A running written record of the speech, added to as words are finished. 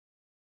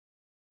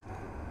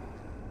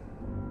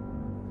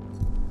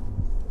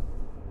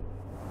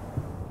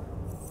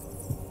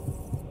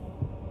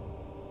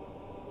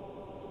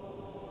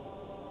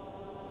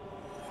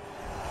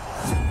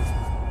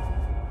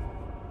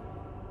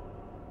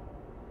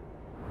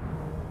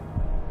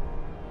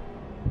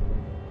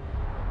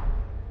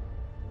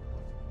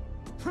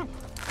The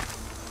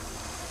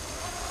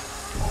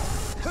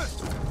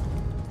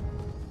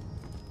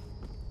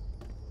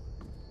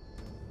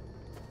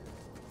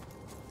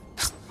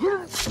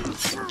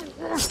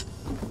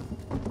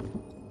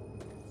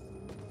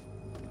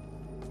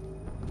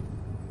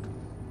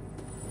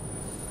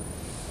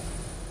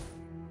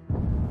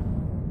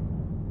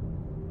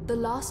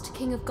last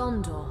king of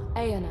Gondor,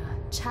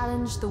 Eonar,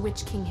 challenged the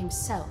Witch King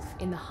himself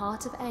in the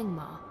heart of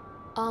Angmar.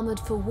 Armored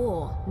for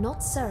war,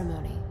 not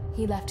ceremony,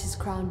 he left his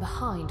crown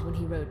behind when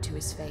he rode to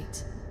his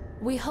fate.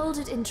 We hold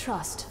it in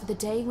trust for the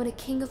day when a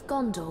king of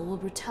Gondor will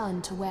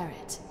return to wear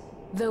it,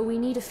 though we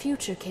need a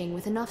future king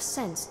with enough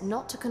sense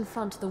not to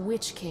confront the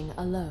Witch King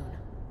alone.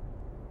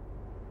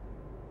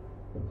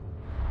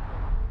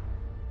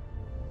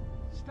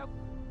 Stop.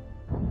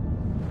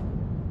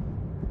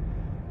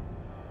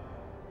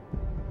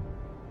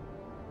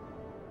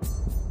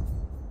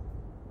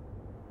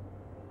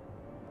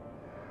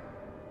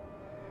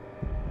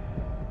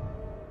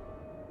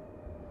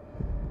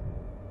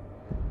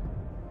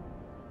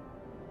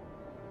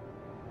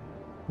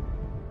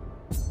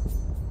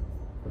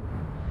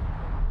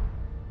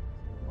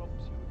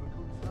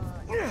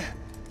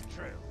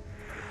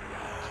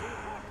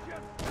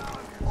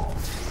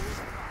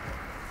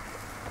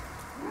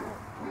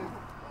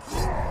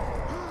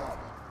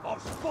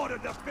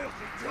 Spotted the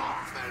filthy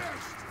dog!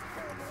 Finished!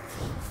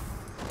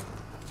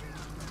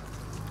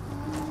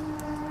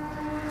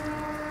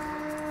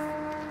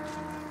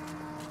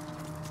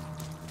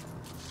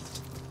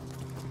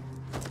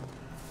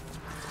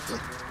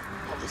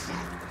 What was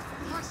that?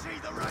 I see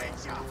the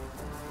ranger!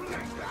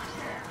 Bring back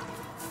here!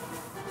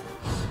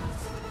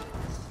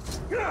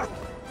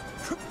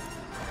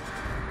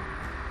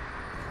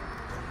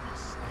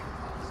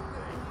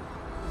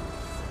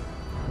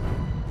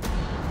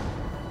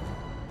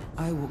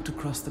 I walked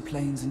across the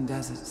plains and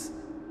deserts,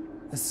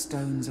 the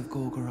stones of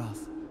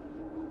Gorgoroth,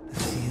 the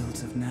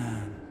fields of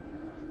Narn.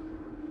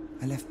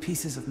 I left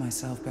pieces of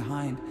myself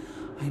behind.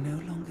 I no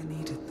longer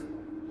needed them.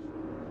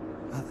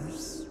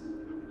 Others,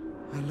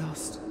 I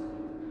lost.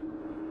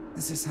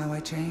 This is how I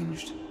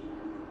changed.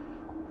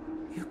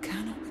 You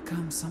cannot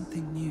become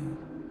something new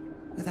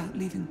without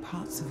leaving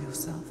parts of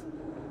yourself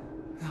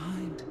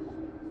behind.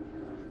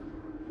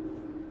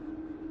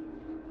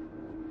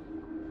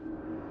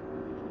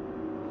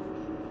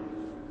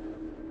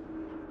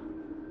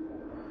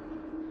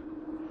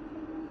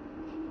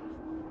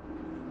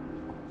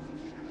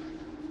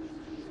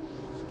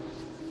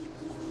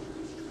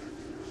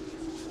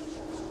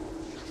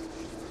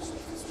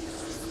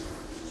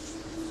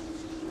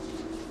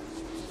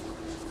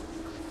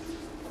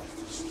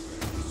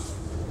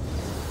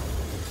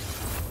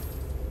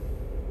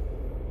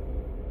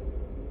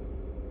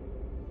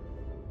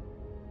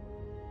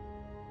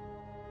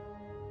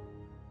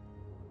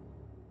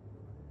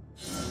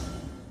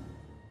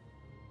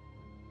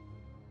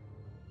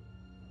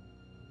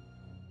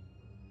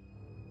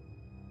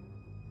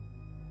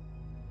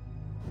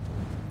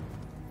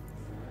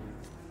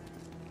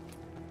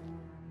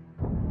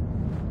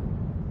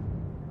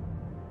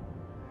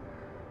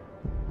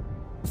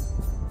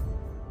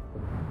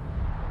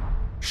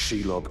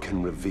 Shelob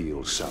can reveal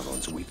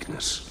Sauron's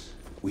weakness.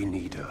 We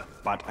need her.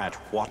 But at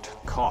what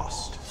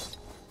cost?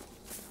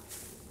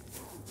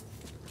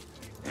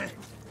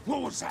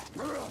 What was that?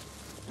 Bloody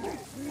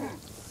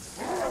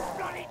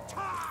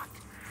talk!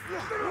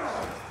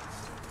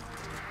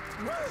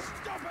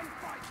 Stop and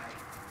fight me!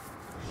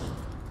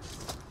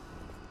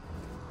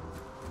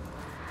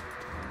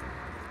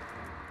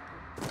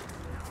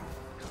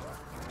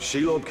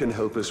 Shelob can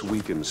help us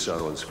weaken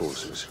Sauron's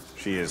forces.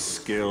 She is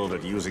skilled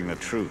at using the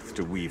truth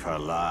to weave her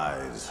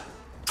lies.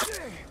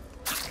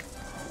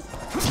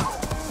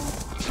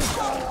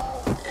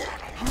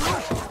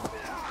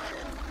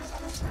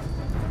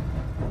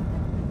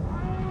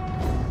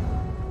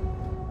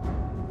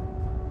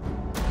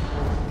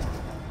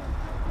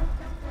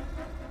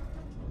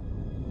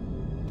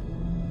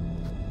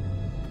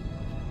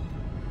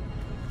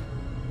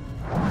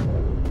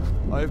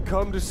 I have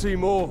come to see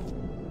more.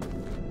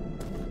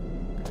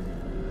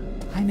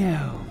 I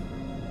know.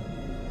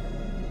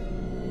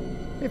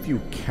 If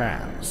you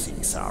can see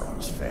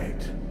Sauron's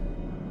fate,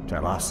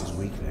 tell us his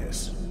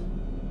weakness,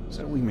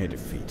 so we may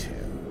defeat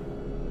him.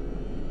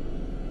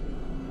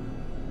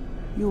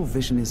 Your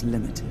vision is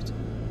limited.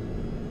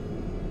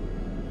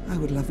 I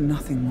would love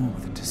nothing more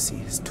than to see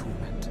his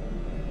torment.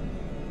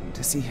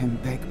 To see him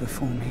beg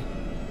before me.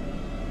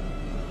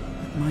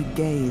 But my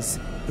gaze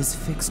is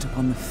fixed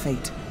upon the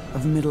fate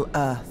of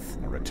Middle-earth.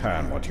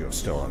 Return what you have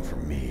stolen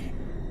from me,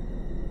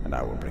 and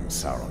I will bring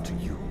Sauron to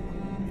you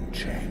in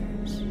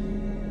chains.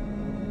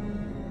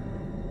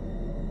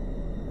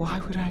 Why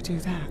would I do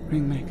that,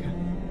 Ringmaker?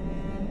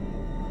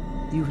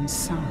 You and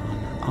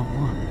Sauron are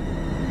one.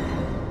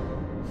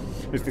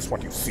 Is this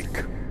what you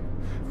seek?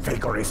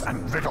 Vagaries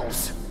and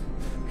riddles?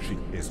 She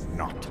is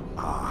not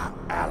our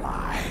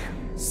ally.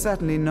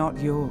 Certainly not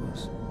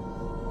yours.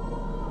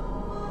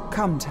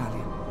 Come,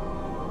 Talion.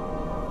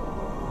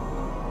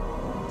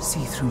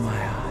 See through my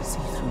eyes, see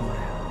through my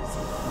eyes.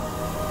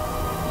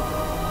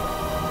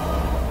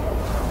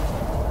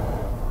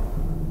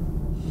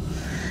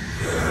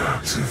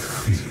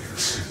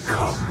 defeat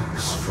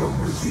comes from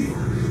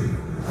within.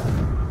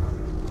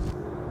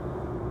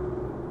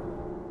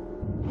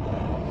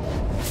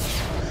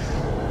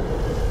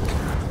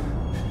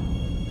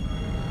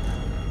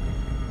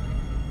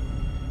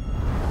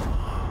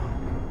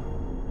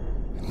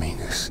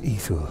 Minas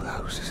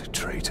Ethelhouse is a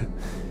traitor.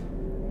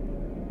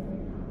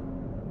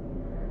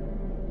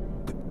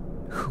 But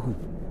who?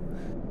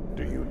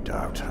 Do you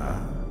doubt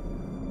her?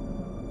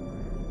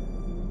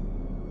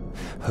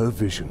 Her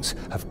visions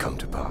have come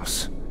to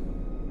pass.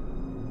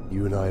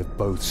 You and I have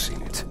both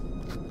seen it.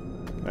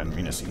 Then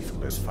Minas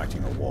Ethel is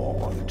fighting a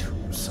war on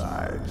two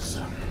sides.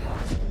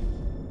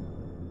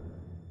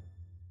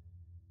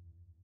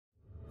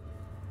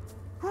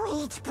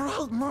 Wait,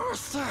 Bright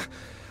Master!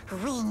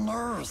 We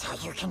knows how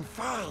you can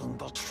find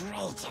the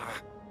traitor.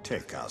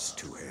 Take us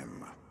to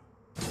him.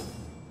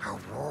 A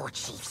war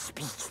chief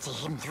speaks to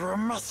him through a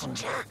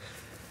messenger.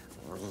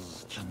 We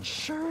can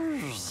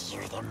choose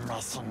you the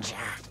messenger.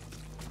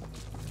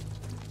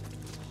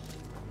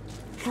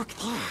 Look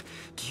there,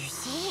 do you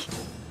see?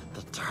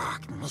 The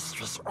Dark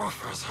Mistress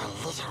offers her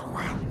little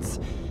ones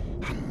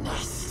a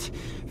nest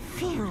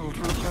filled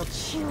with her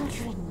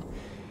children.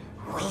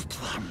 Wake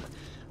them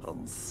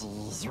and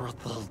seize what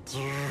they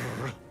do.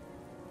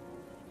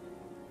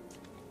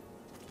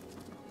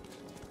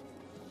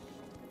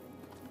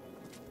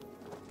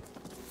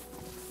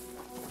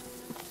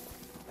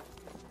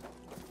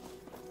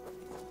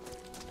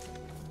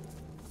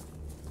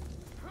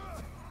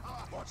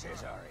 What's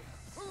his hurry?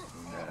 Who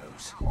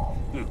knows?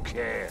 Who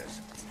cares?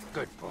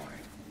 Good boy.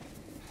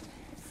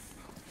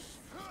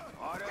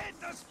 Get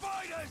the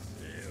spiders!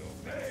 You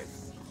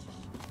miss!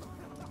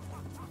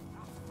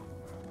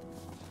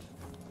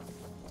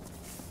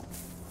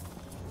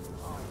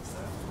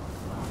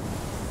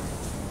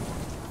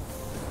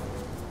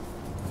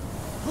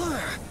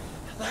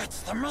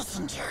 That's the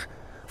messenger.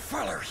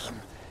 Follow him,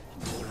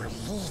 and he will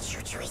lead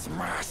you to his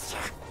master.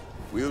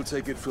 We'll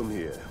take it from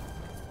here.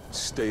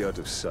 Stay out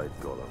of sight,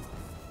 Gollum.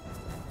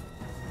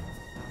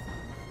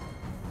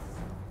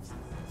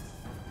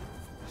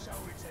 So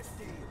it's a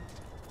deal.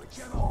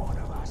 Whichever one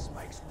of us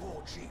makes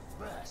war chief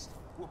first,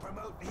 will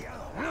promote the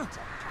other one to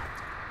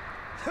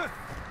captain.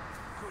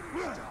 Could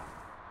he stop?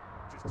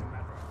 Just a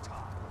matter of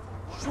time.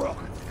 Shrug!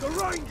 The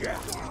ranger!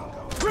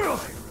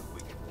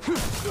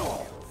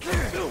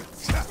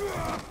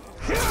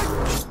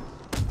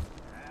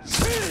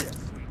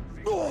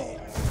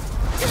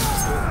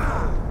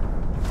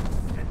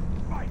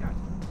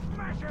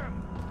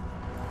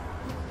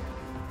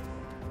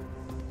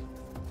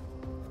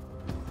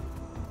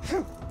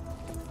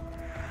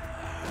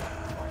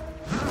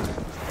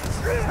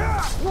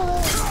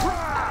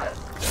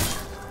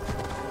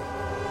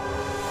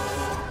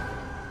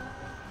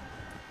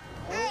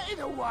 Out of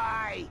the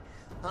way!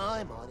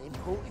 I'm on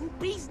important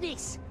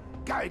business.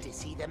 Go to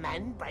see the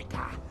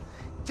Manbreaker.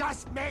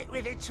 Just met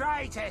with a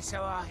traitor,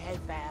 so I have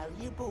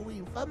valuable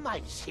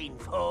information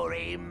for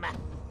him.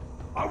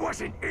 I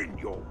wasn't in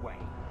your way.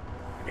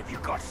 And if you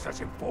got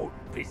such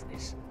important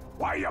business,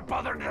 why are you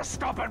bothering to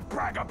stop and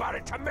brag about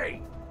it to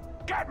me?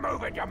 Get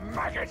moving, you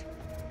maggot!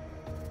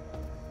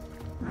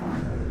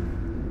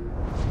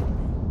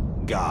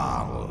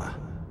 Gal.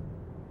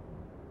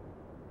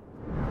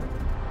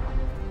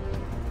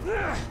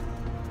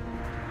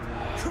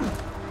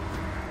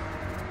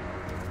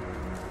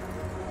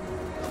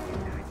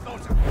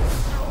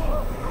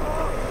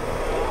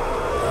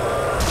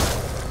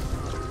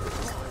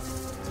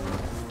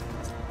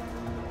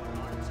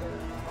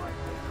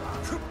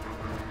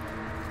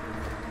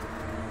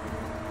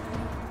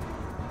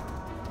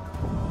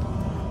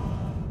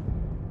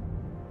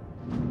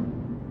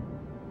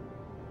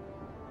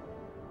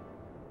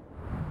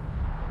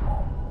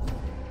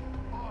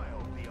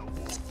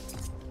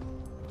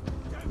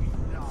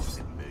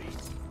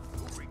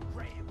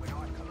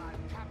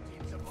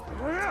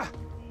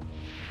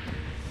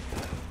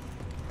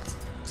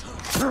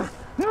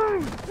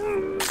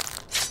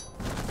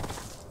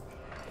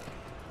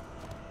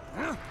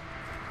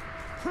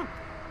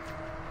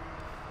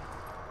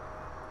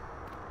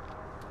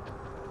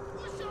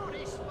 What's all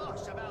this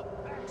fuss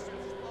about backs of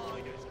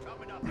spiders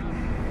coming up?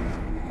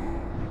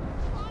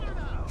 I don't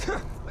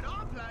know, but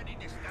I'm planning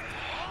to stay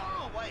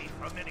far away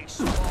from any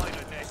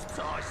spider nests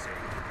I see.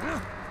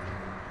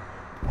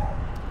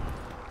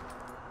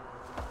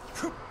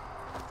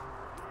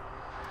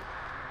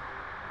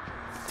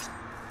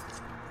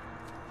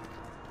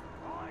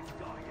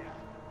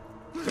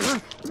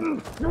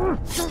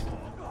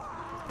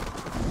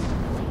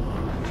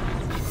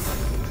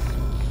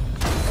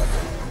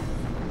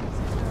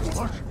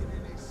 What?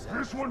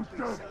 This one's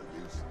dead.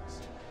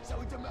 So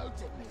he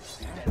demoted me.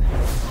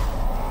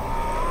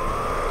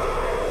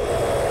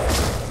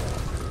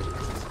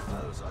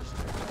 Suppose I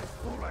should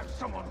pull out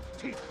someone's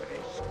teeth for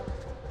this.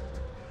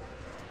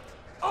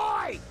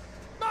 Oi!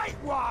 Make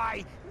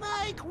way!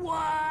 Make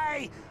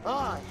way!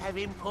 I have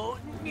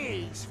important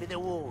news for the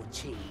war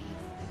chief.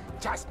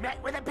 Just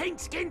met with a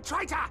pink-skinned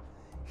traitor.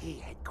 He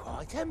had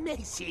quite a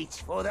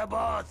message for the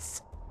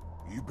boss.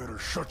 You better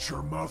shut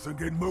your mouth and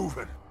get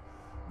moving.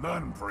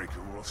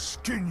 Manbreaker will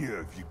skin you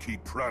if you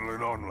keep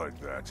prattling on like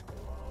that.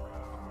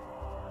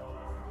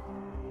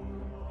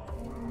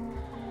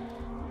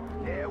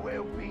 There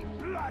will be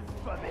blood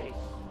for this!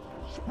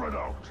 Spread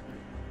out!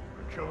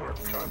 The killer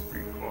can't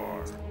be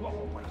far. What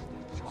a waste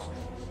of time.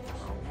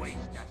 A waste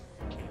of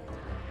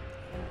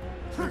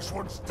skill. This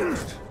one's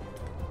dead!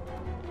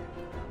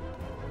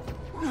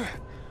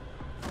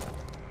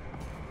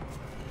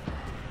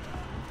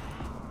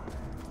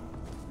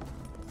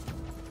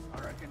 I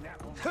reckon that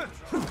one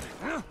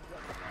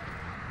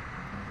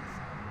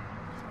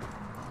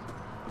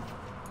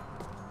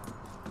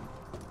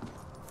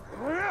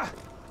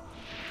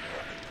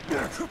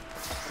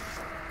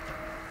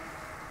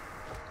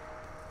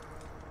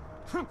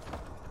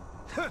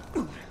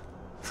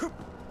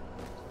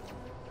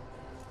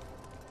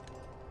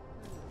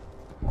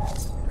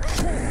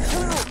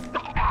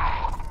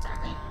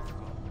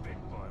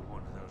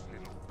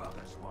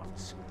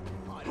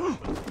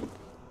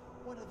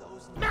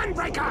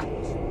Manbreaker!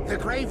 The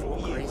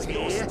Gravewalker is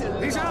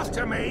here. He's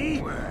after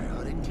me. Well,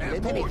 I didn't tell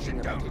him Boys anything and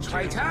about don't it.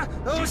 traitor.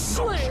 Oh,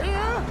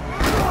 swear!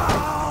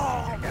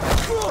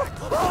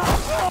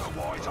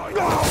 Otherwise, I'd be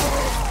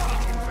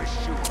for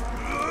sure.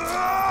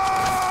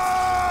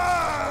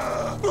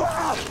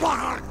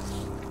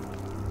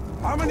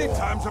 How many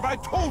times have I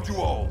told you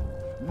all?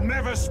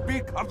 Never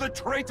speak of the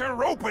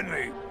traitor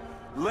openly!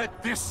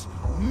 Let this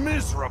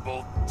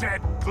miserable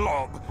dead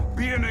glob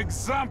be an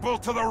example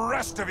to the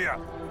rest of you!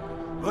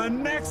 The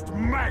next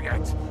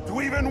maggot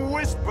to even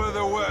whisper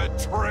the word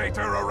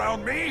traitor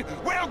around me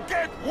will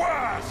get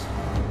worse!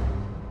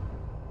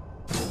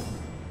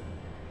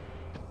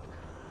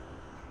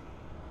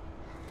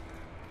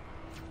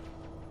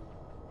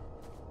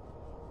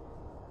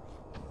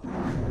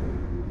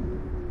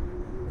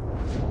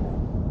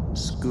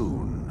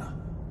 Schoon.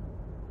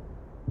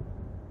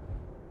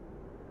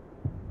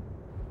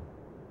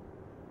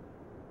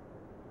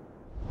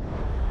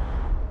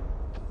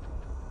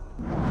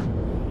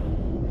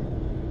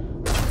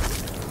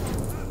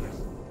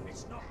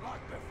 It's not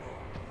like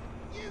before.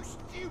 You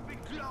stupid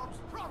globs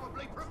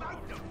probably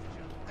provoked them.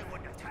 They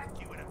wouldn't attack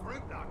you in a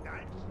group like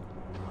that.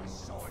 I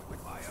saw it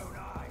with my own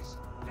eyes.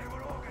 They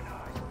were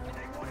organized, and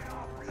they wanted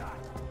our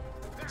blood.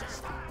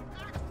 Just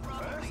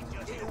probably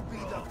just it'll be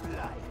the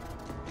blood.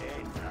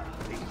 Then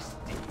these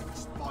demon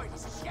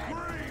spiders again.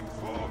 Scream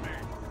for me!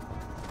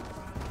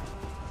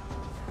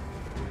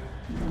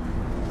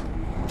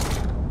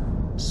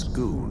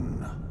 Schoon.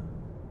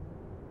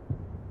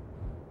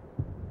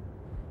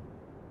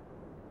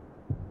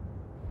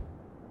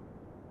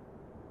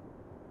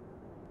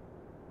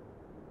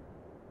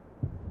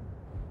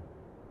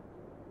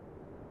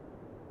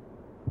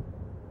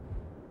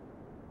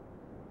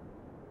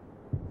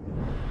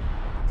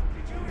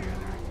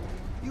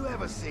 You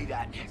ever see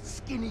that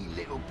skinny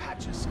little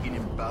patch of skin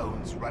and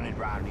bones running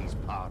around these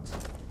parts?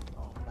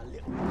 Oh, a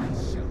little guy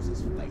shows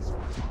his face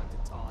from time to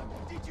time.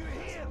 Did you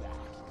hear that?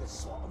 He could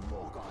swat a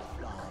Morgai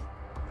fly.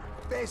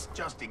 Best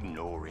just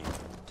ignore him.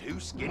 Too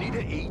skinny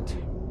to eat,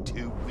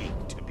 too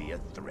weak to be a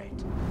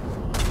threat.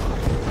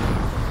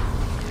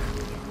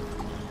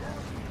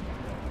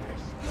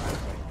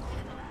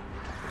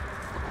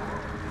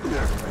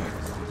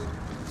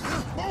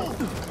 Move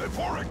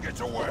before it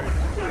gets away!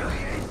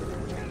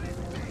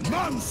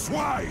 None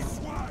swine!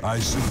 I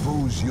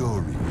suppose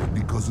you're here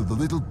because of the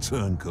little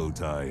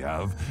turncoat I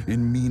have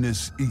in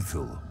Minas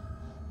Ithil.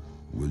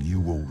 Well, you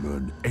won't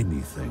learn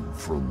anything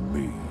from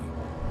me.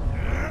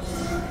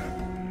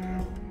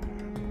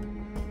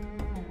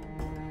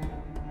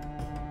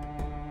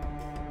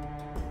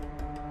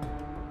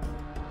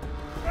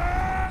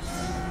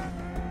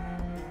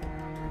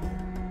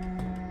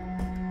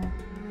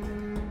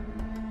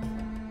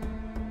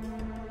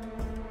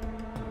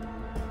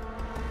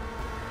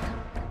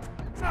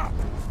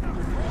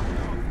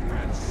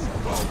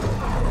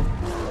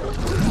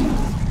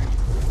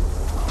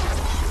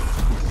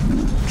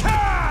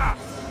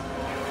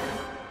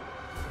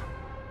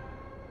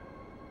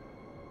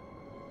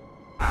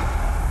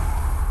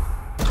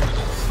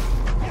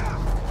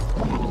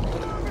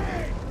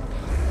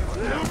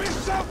 He'll be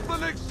soft the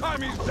next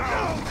time he's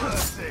down!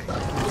 Cross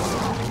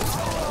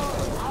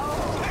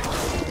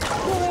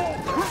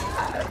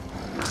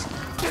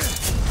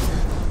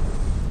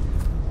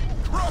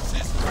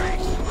his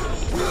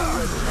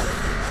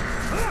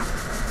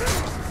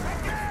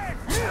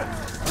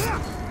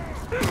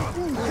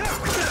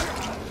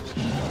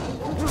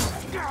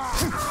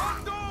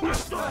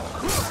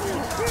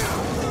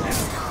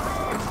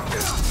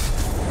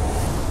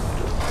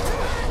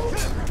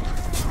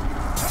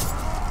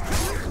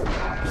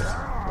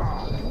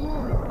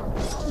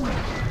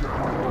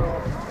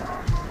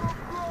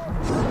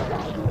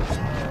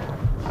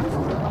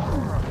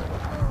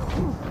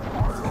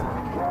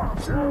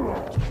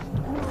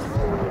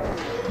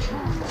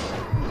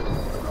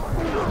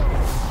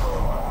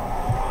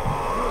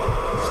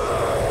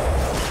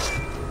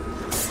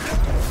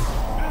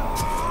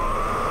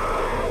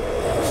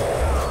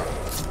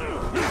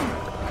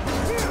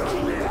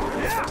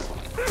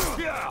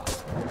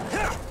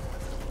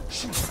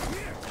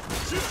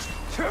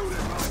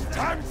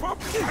Time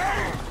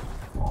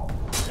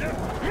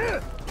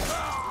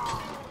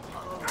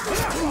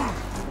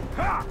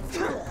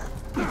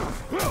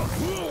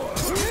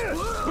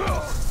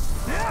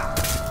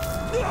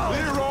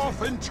Clear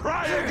off and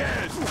try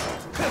again!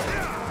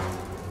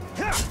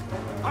 Taste!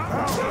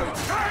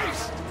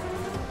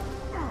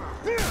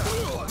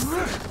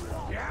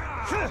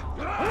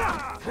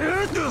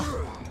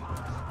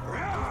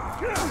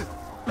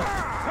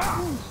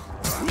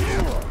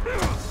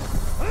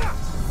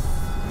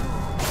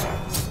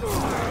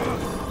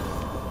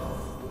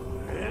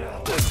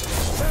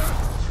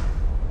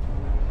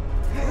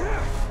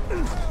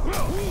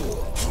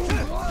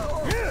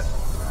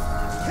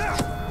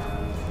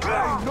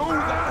 I know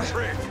that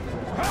trick!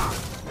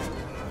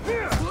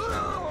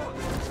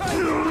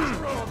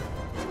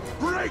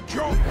 Break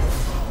your...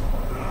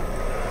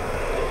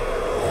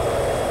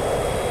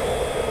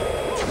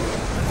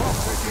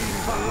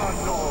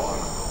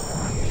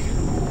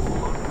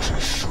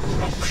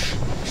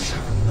 Disruptions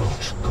have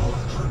not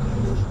gone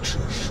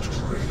unnoticed,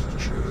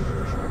 Ranger.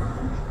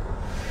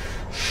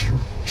 You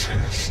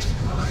test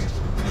my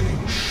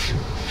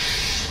patience.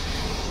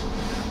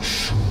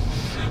 Soon,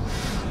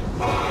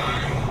 I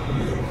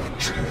will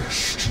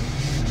test you.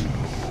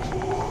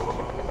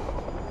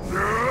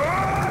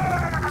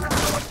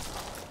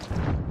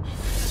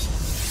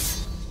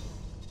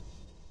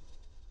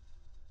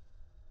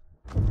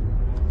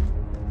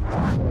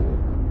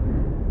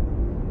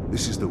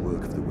 This is the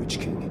work of the Witch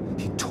King.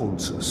 He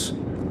taunts us.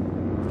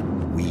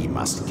 We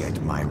must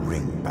get my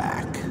ring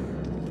back.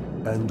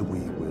 And we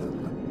will.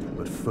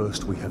 But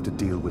first we have to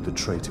deal with the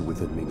traitor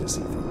within Minas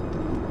Ithil.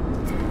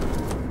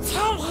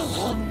 Tell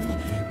him,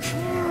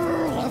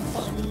 cruel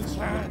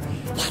avenger,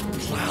 that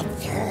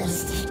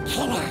bloodthirsty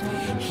killer.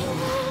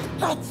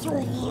 Cuts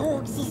through the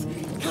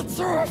orcs, cuts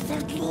off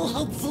ugly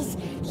heads,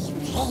 he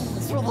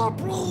plays with their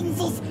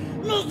brains,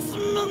 makes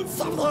mince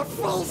of their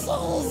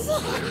faces.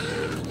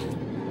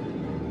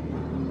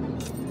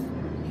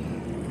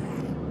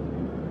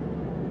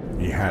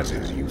 He has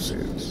his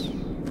uses.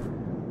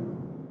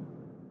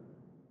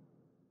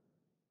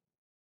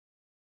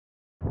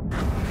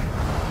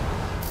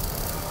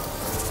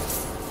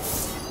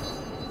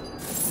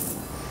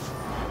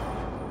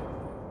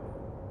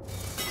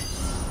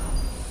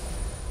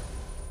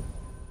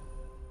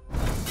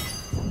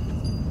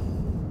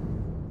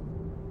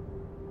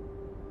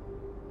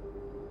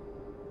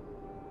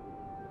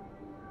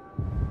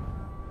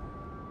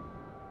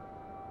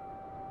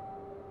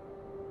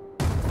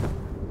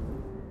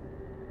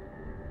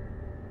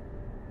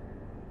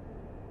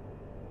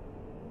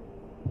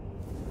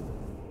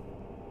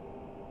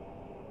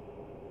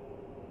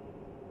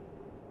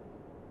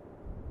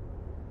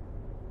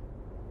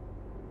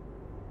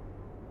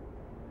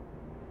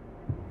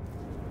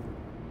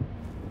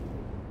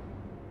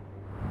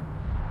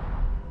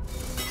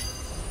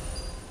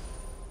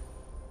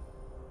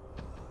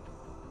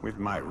 With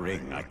my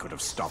ring, I could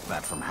have stopped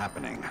that from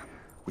happening.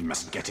 We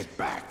must get it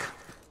back.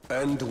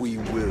 And we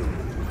will.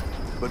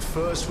 But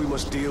first we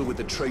must deal with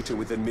the traitor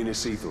within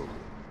Minas Ithil.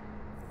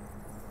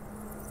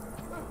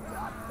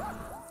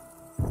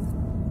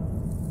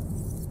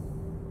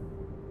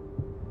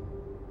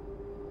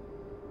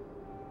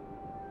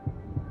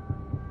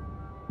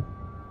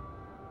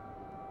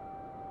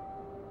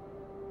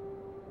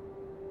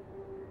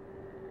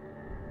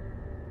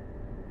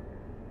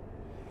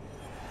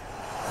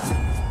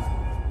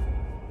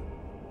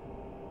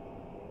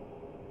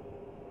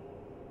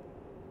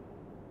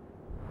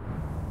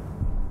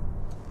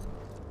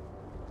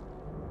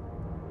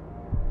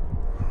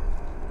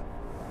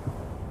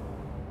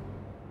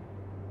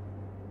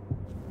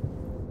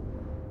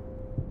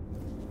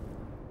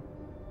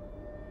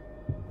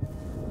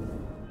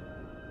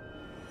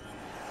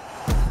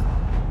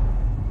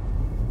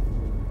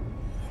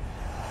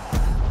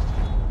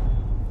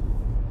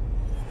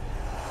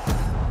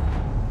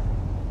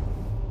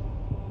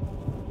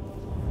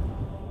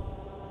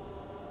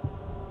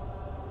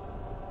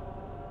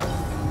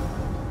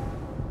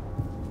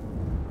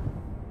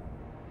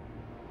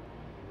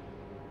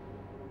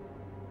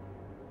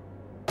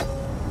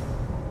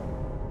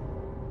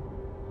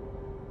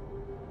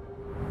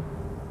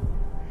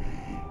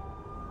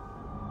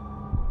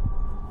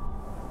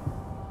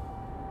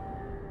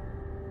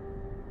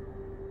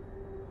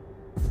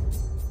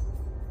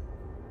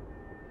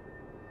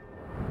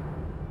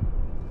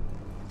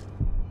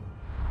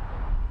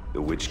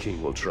 The Witch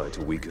King will try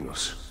to weaken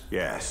us.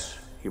 Yes,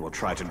 he will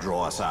try to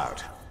draw us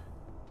out.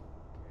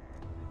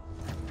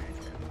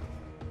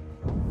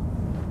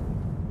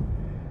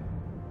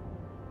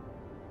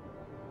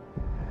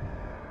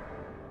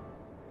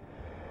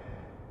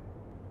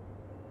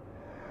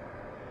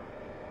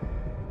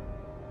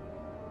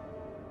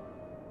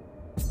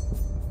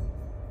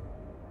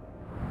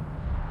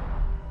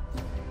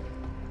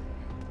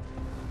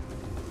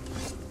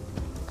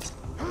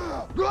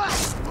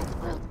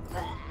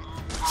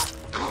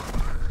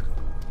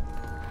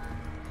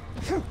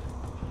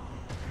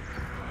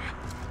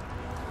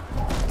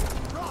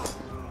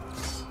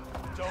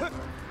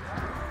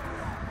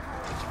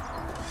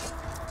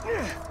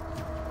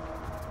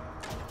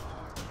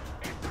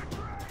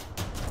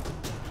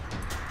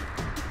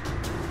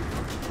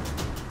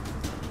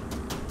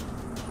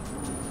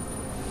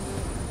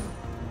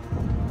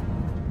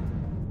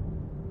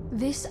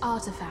 This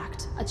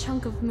artifact, a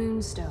chunk of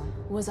moonstone,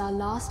 was our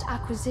last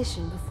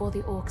acquisition before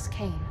the orcs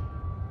came.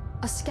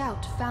 A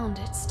scout found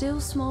it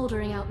still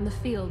smoldering out in the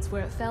fields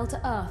where it fell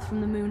to earth from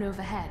the moon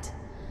overhead.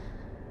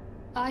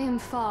 I am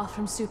far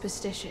from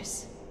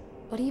superstitious,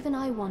 but even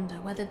I wonder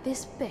whether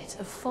this bit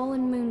of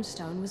fallen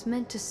moonstone was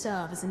meant to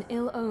serve as an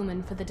ill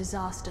omen for the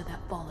disaster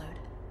that followed.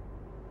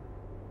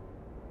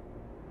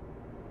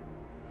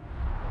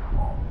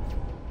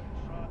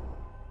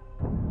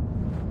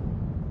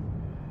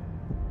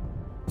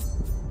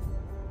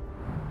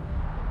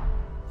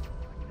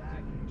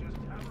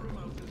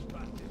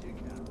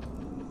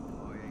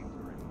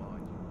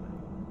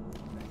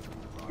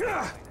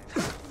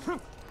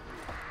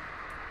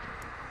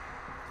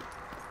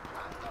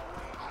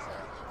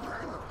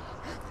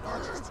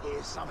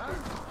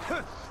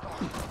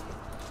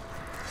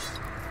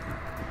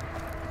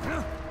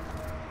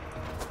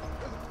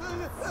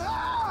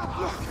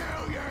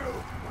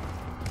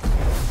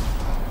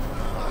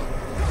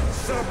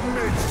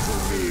 Submit to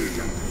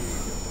me!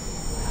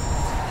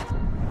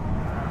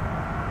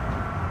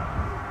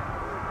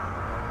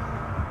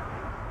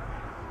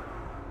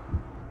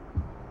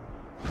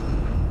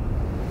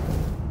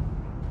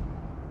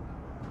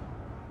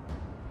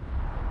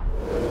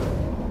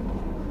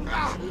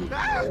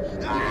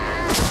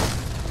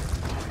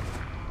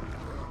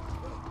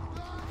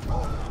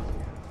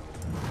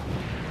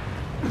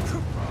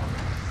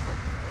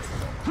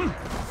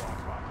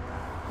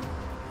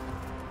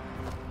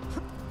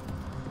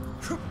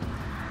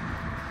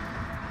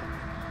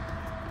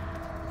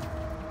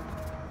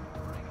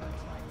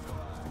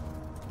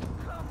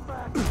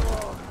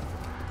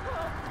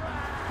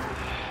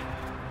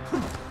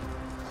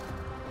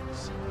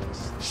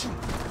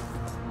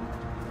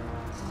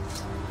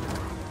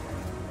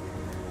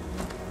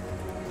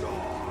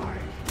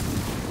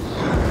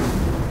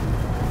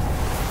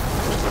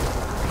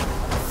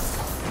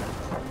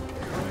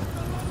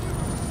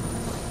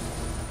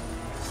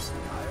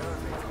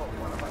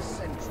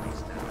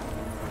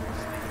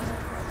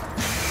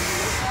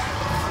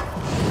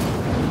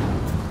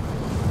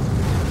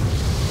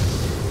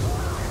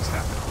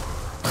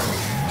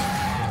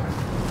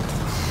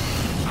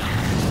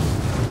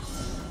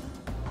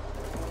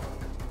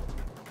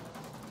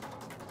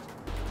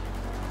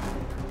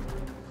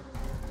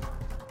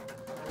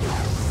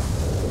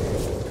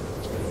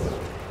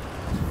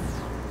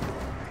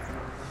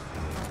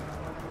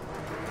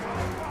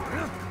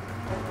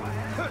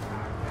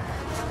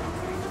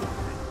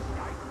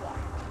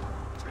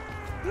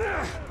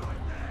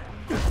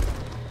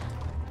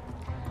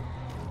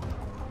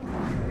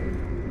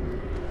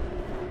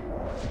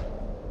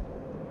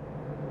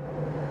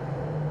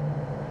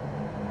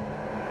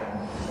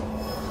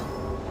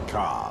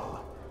 Carl.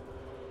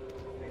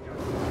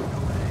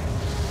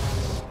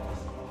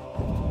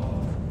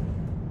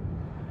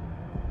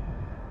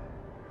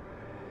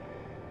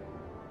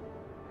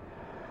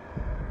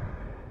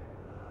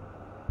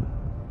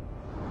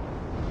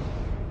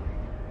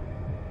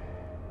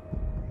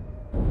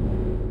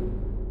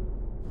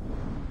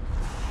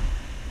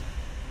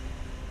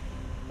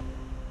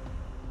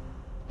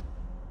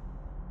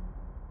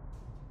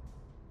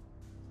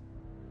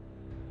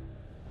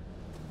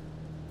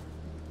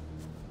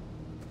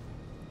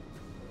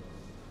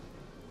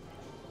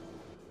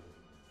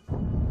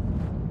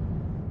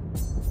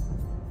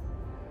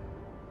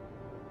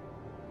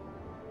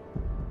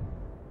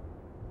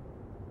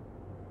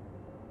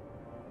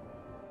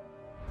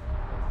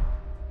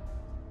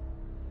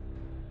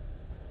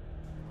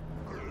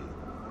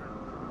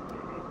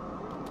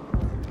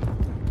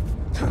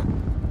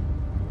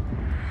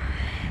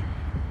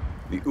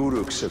 The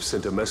Uruks have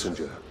sent a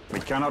messenger.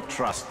 We cannot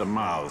trust the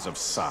mouths of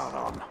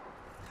Sauron.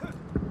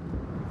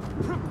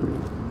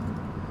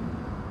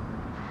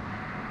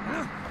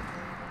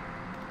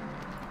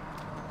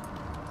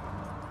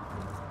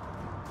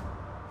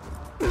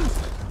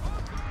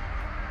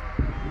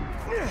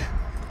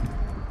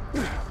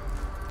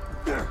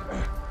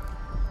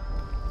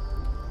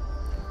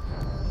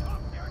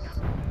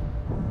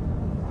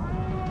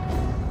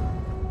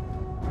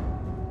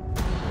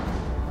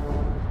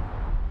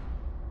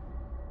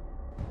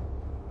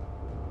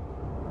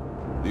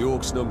 The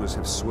Orcs' numbers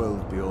have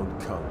swelled beyond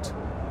count.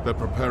 They're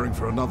preparing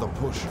for another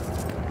push.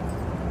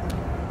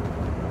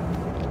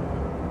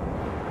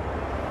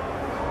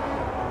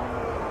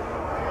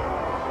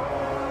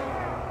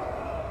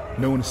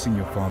 No one has seen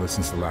your father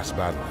since the last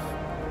battle.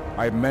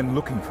 I have men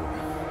looking for him.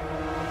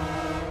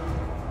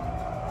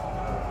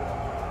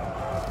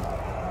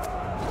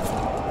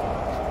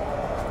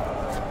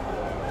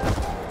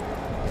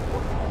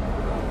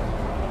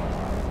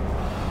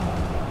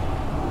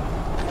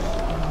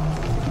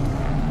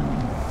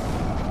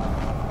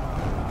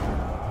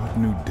 What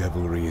new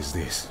devilry is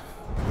this?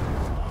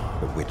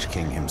 The Witch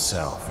King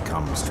himself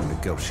comes to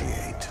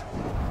negotiate.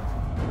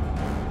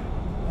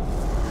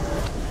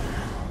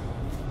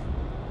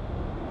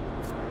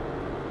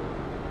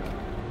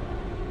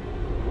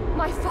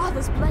 My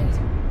father's blade!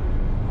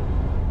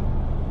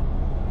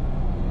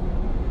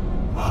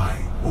 My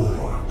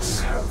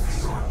orcs have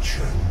your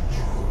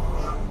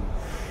chamber.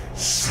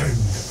 Say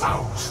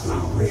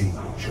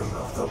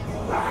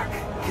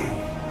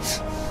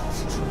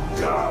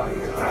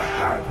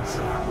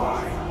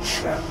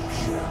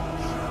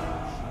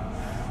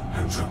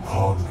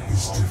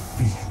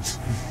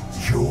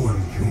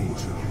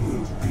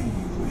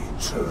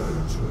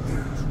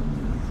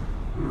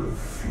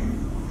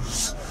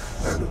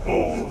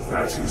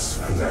His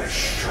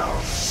flesh shall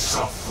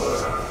suffer.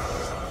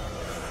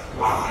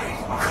 I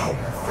come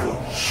for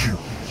you,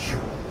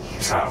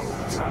 Town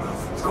of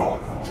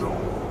Gondor.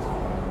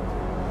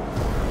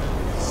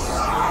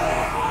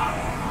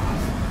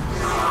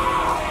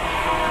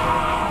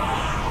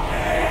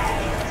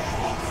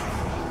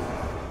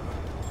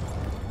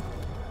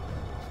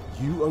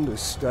 You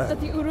understand?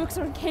 That the Uruks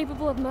are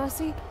incapable of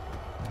mercy?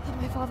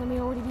 That my father may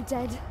already be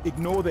dead?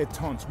 Ignore their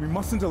taunts. We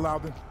mustn't allow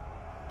them.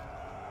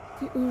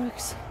 The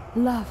Uruks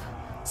love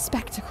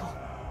spectacle.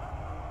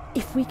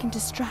 If we can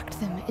distract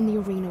them in the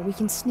arena, we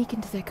can sneak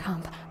into their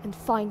camp and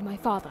find my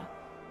father.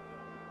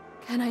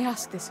 Can I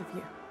ask this of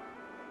you?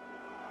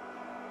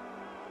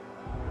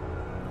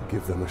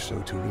 Give them a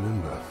show to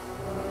remember.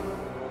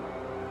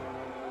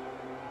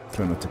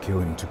 Try not to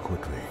kill him too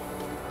quickly.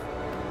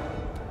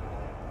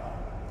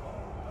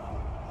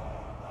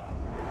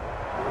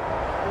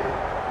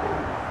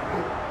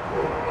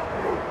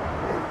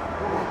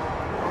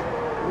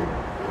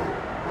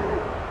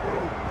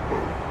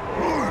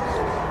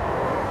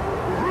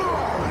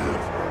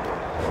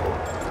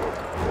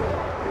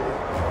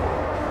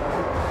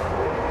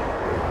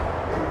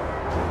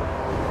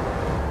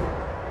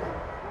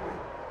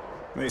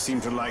 They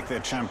seem to like their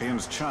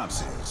champion's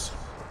chances.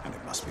 And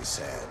it must be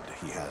said,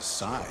 he has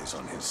size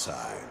on his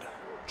side.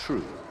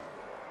 True.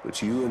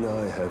 But you and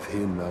I have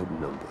him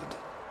outnumbered.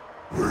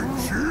 They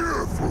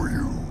cheer for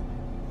you.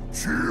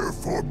 Cheer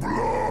for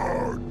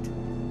blood.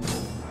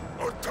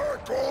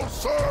 Attack all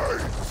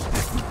sides!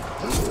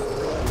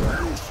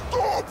 You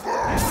stop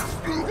us!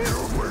 You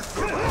make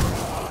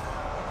them.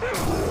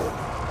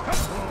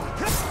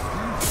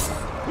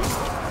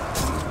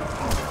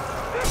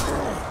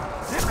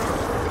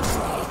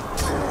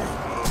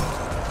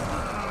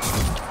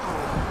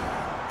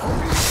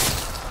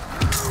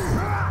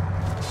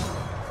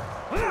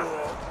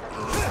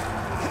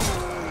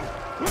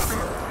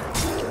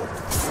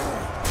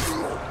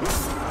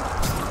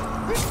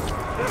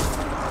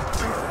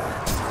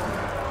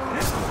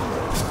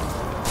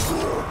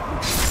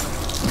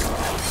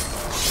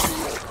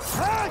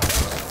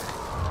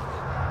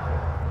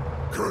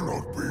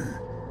 Cannot be.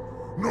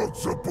 Not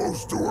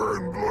supposed to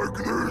end like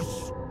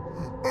this.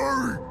 I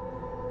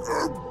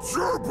am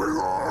jumping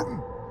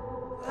on.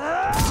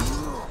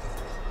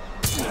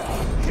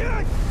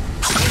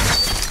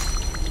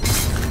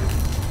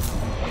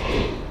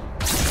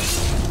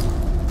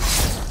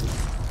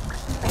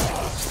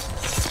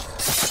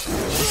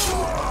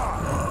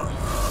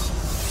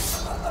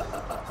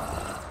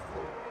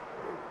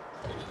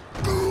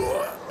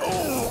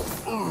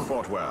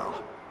 Fought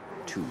well.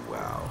 Too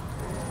well.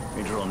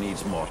 Idril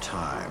needs more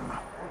time.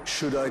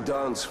 Should I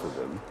dance for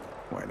them?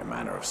 Well, in a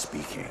manner of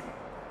speaking.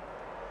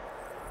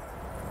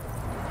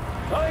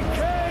 I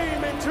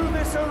came into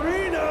this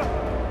arena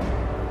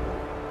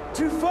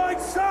to fight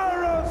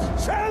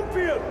Sauron's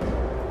champion!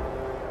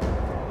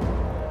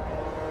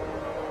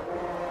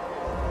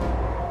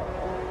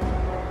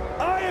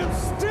 I am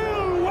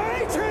still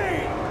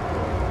waiting!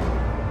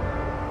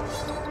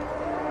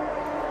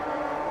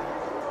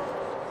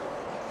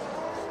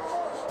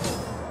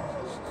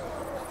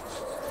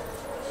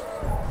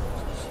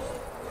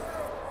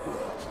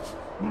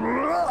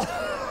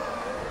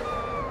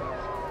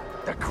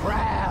 The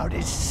crowd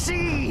is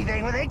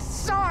seething with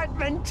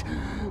excitement,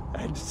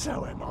 and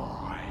so am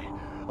I.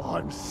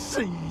 I'm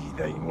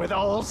seething with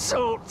all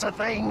sorts of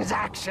things,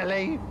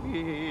 actually.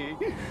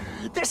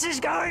 This is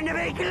going to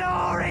be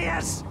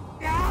glorious!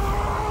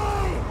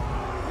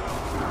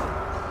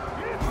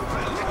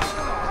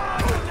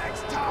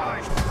 Next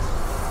time!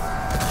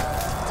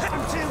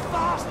 I'm too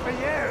fast for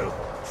you!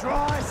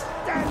 Try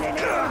standing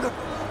in!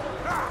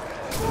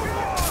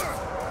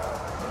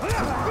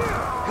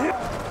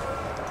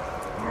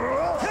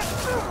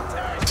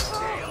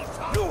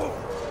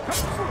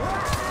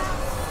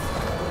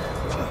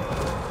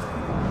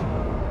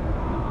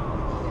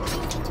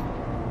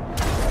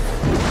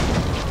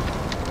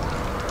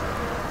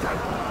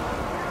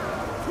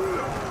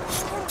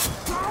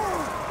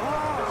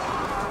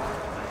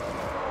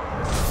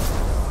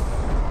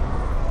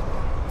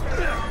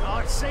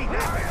 I've seen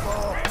that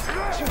before.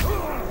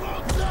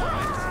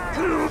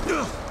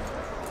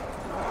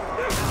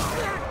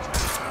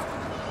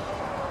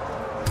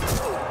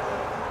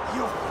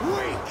 You're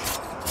weak!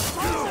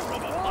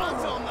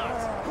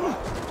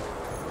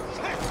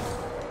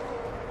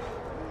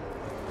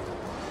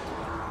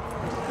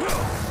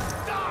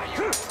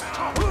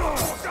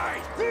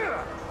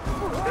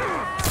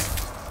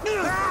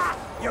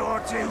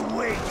 You're too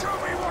weak! Show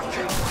me what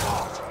you've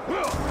got!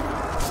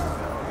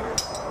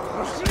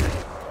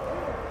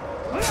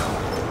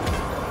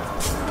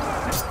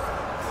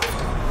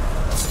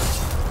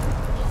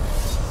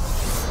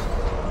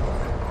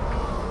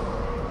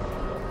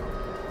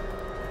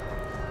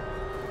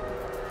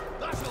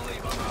 That'll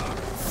leave a mark!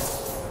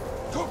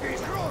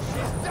 Cookie's cross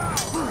is down!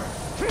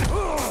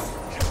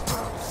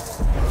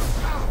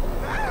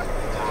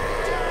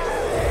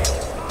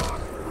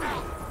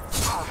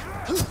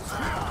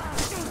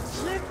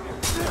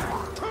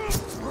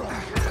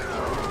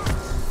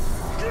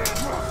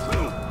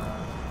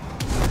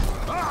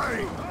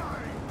 Aye!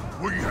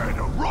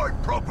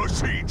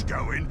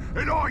 going,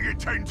 and I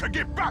intend to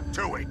get back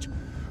to it.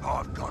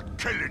 I've got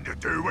killing to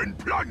do and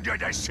plunder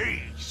the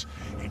seas,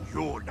 and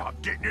you're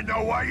not getting in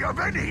the way of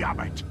any of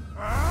it.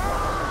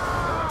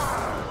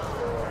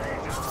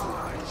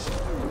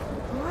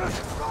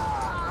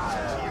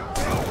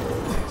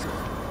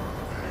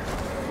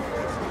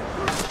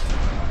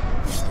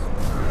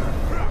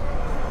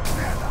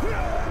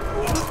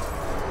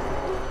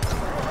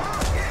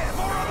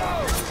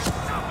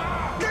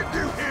 Did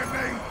you hear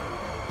me?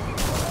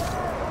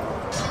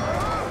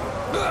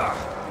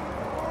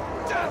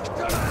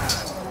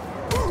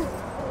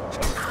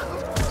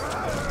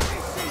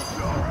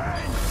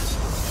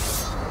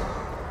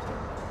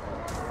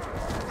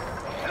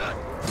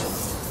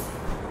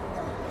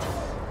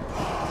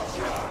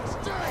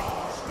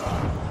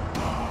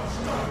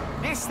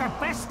 This the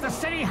best the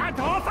city had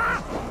to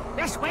offer?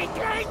 This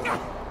weakling?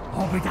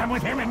 I'll be done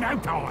with him in no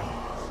time.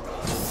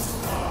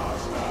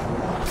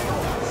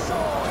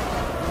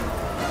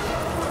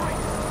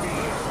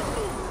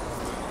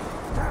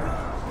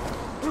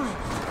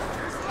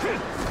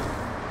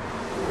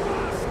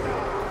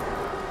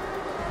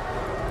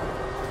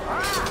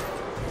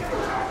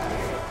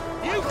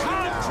 You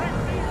can't trick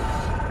me!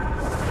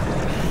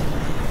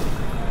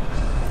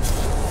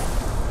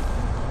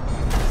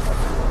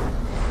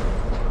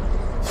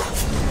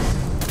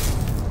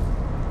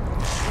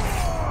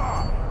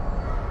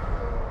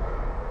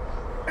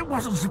 It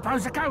wasn't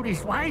supposed to go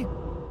this way.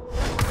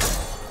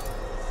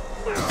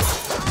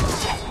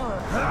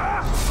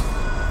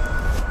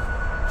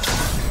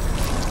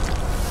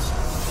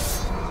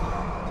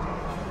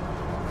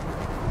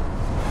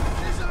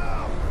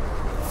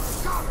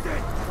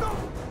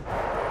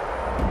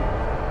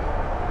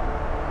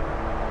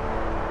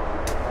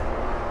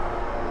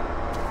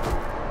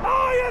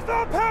 I have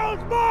upheld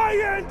my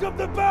end of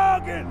the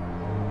bargain!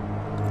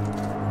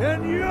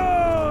 And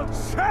your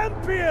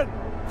champion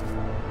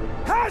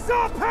has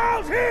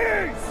upheld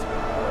his!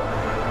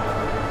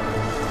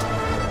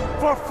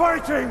 For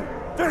fighting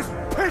this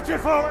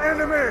pitiful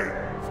enemy,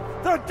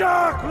 the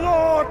Dark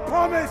Lord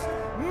promised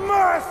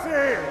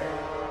mercy!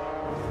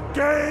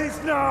 Gaze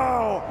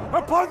now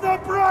upon the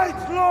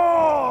Bright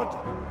Lord!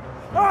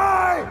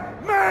 I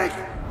make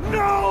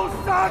no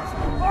such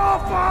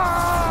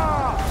offer!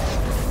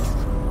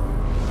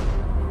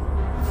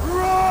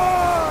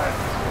 Run!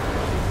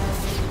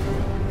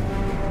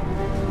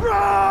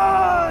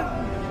 Run!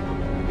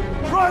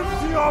 Run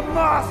to your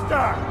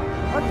master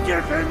and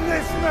give him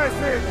this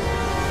message!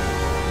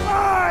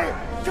 I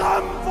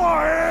come for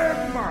him!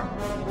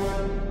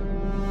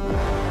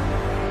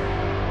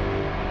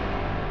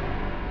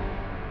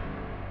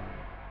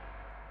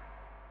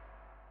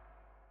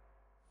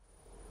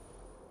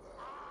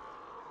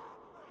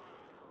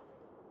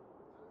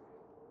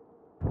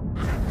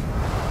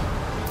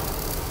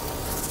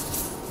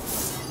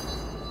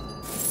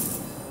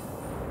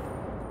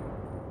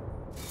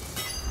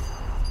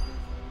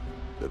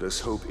 Let us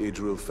hope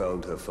Idril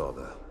found her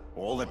father.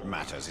 All that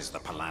matters is the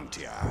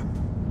Palantir.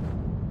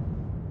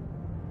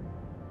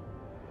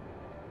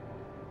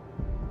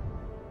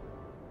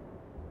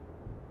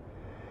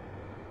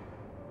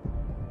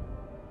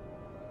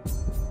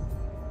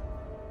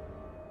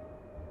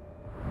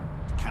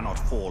 It cannot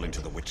fall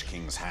into the Witch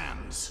King's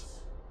hands.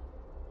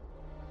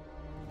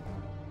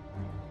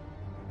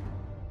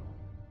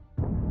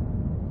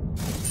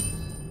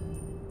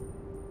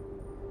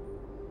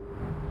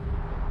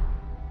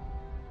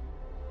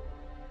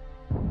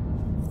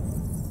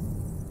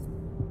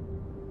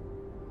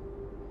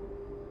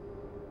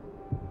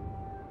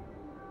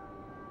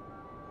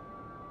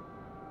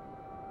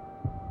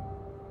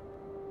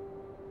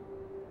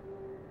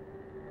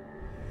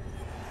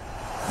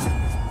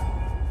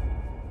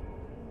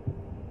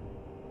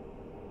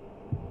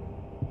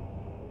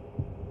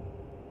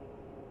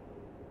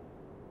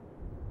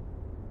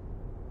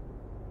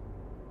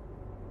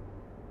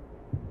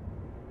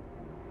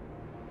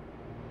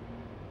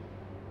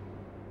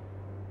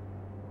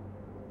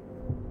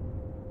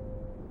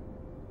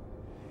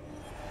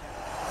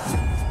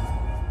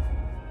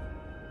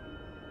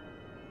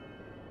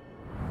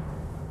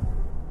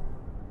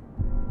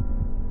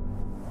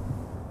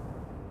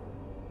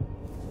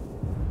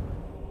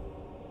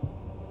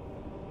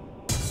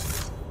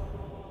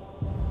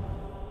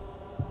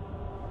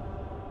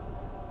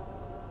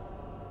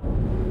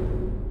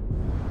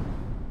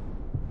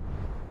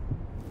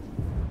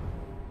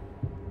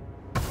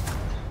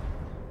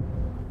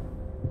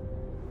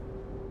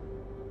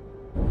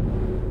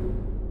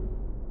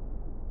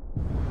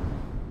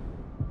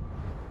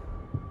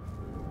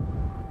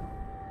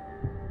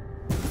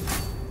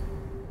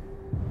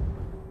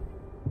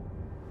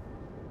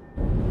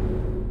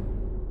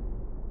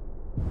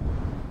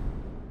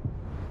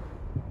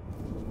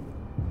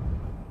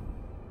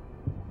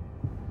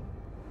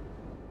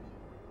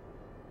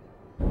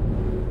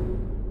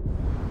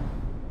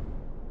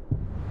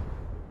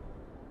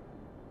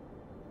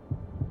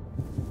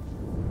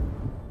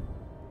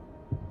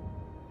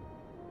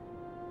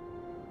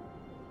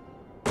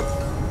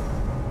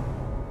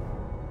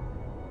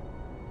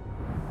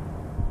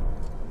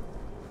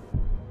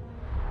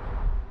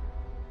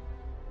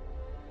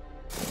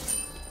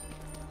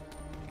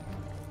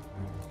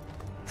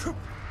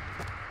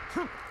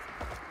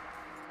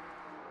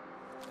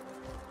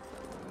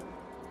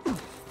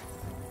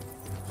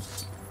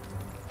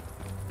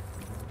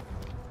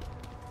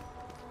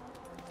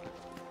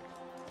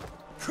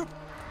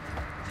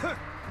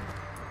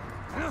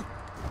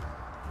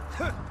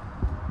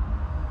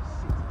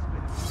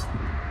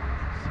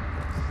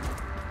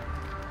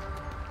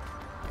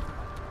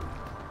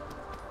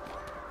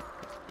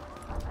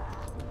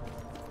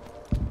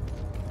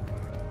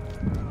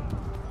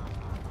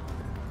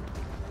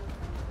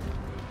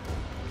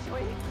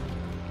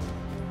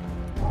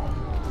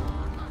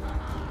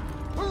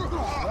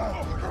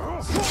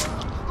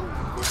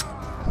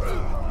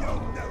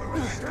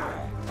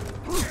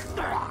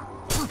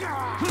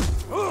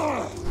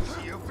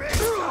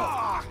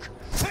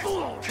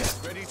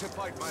 Ready to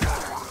fight, my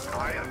lord.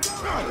 I am.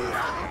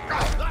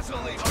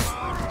 That'll leave a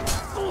mark.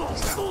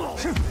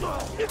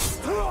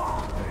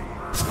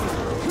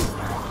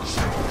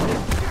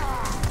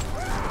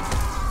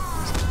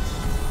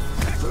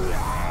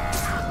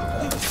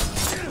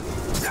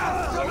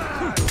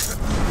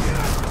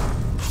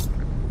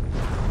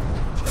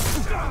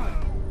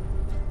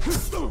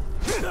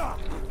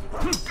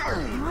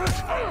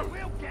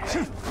 We'll get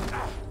it.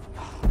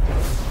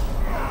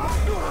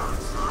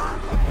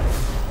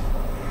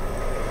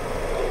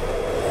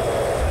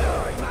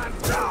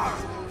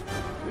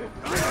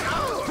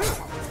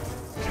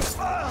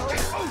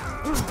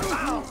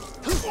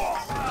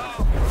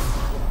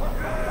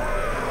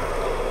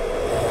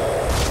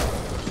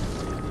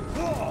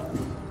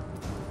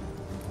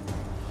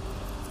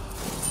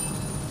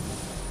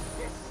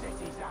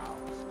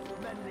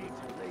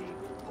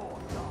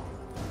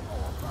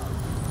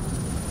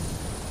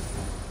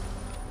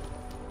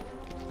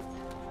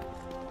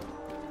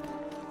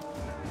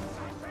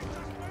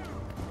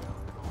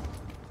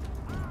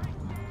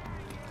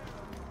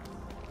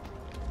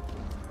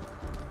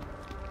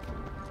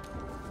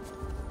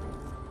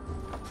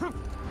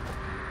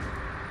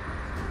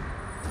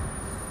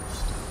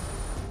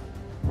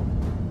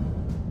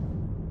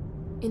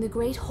 In the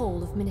Great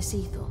Hall of Minas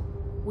Ithil,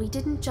 we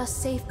didn't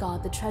just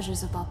safeguard the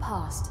treasures of our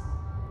past,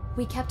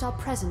 we kept our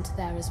present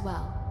there as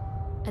well,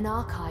 an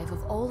archive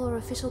of all our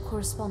official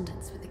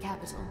correspondence with the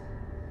capital.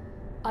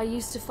 I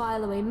used to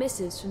file away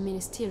missives from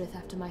Minas Tirith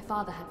after my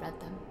father had read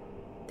them.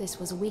 This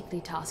was a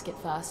weekly task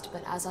at first,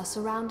 but as our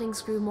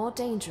surroundings grew more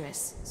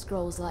dangerous,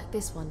 scrolls like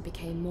this one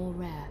became more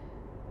rare.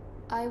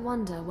 I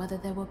wonder whether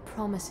there were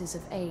promises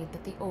of aid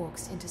that the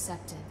orcs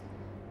intercepted,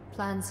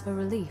 plans for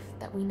relief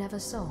that we never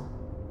saw.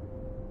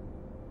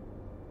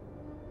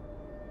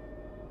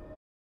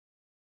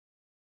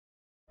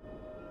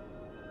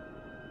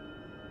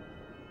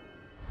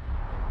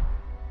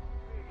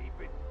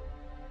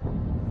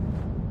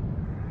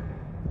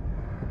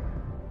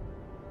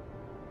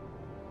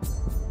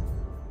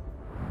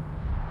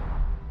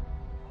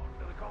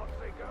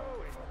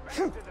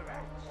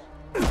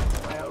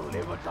 Well,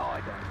 live or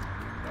die then.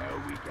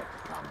 Now we get to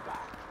come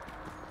back.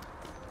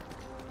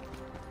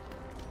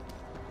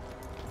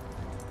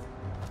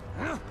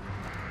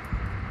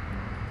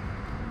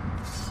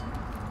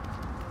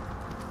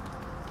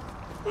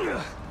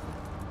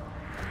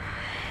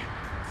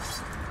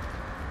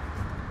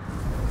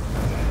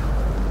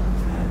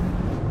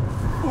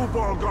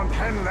 Uborg und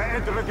Henle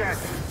Edriget!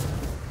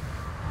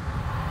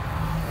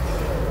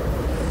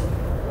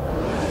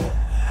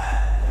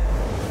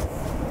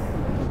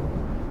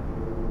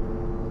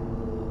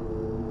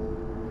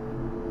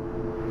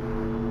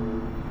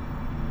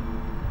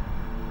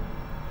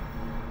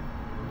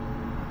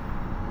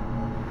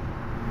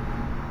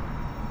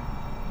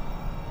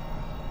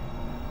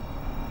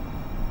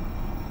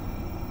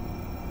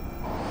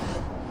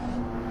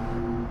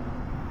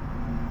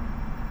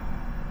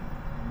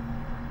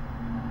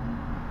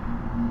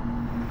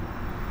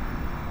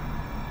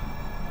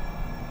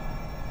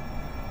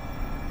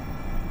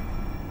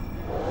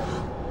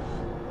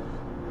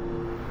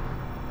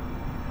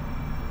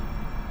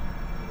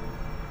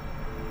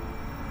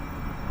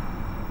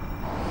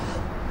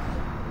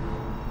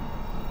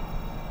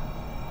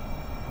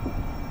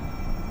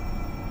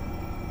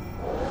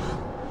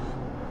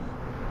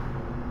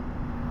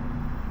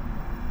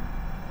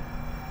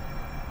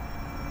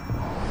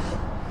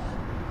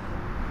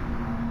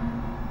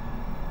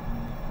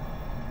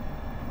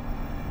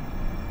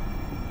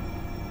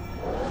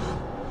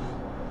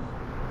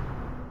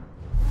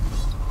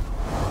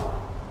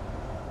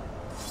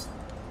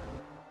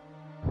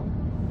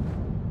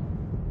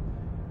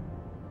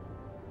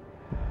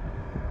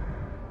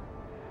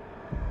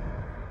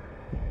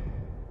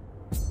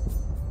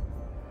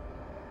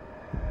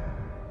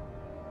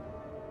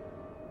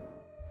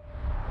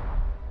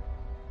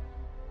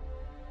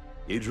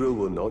 Idril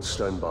will not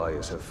stand by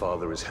as her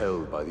father is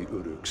held by the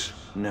Uruks.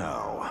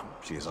 No,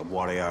 she is a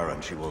warrior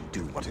and she will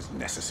do what is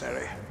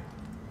necessary.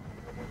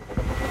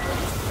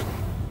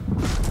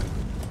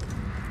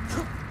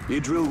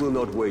 Idril will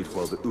not wait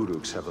while the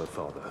Uruks have her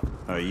father.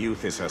 Her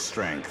youth is her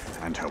strength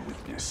and her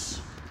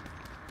weakness.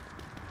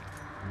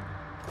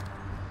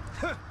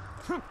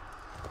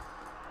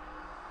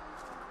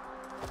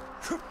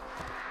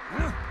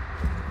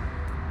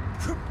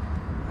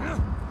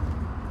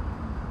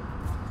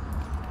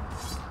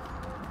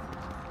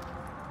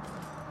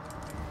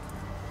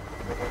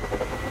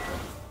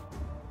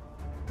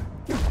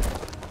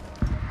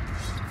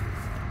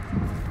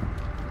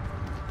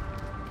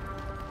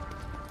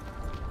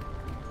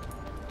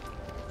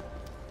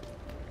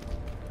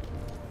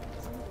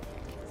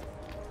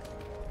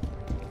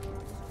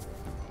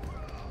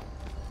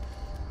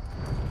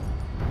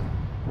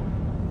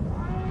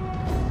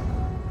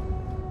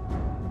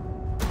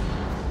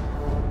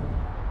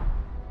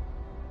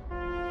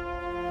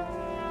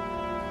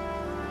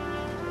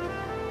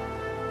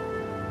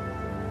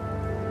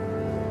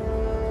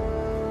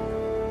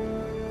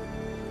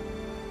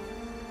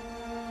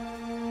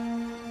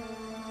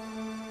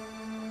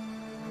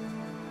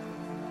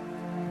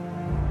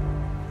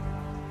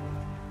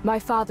 My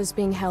father's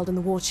being held in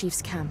the war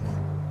chief's camp,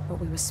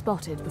 but we were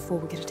spotted before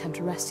we could attempt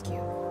a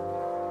rescue.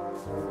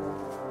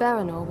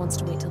 Baranor wants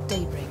to wait till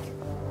daybreak,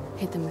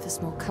 hit them with a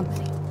small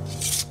company.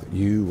 But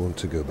you want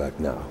to go back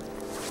now,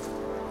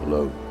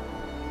 alone.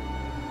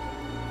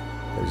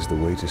 That is the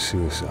way to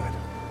suicide.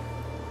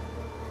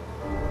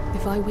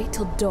 If I wait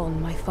till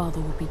dawn, my father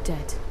will be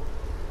dead.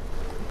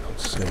 I'm not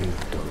saying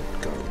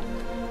don't go.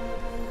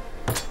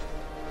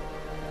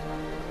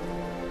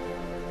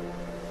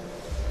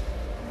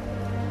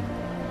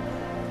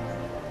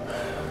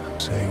 I'm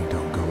saying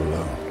don't go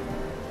alone.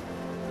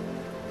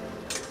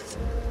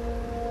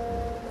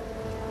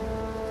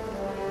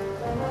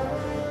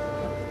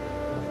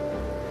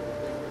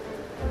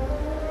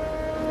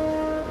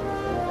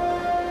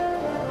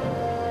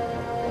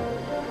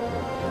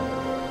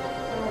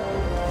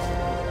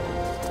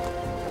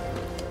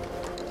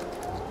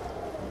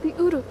 The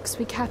Uruks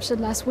we captured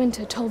last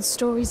winter told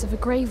stories of a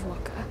grave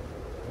walker.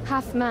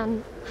 Half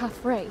man,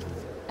 half wraith.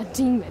 A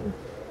demon.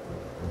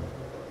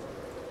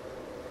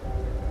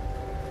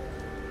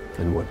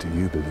 And what do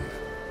you believe?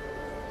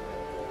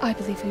 I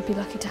believe we'd be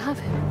lucky to have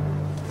him.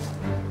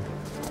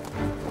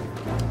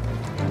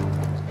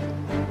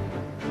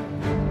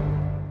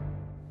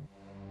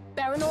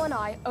 Baranor and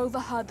I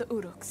overheard the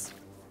Uruks.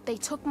 They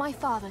took my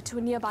father to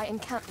a nearby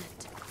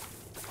encampment.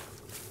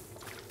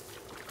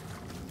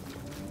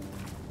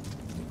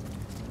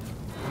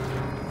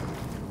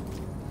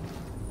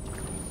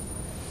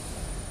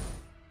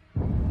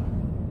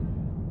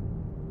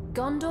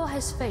 Gondor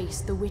has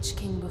faced the Witch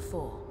King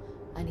before,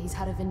 and he's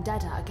had a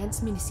vendetta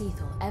against Minas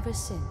Ithil ever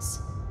since.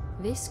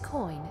 This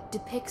coin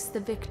depicts the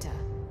victor,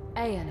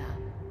 Eärnur,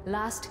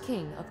 last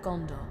king of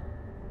Gondor.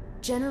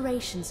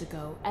 Generations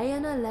ago,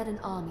 Eärnur led an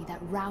army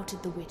that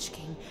routed the Witch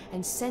King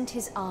and sent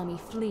his army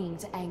fleeing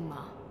to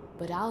Angmar.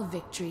 But our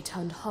victory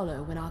turned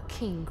hollow when our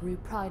king grew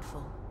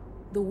prideful.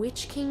 The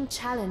Witch King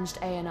challenged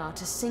Eärnur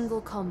to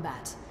single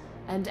combat,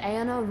 and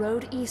Eärnur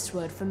rode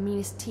eastward from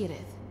Minas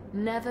Tirith,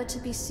 never to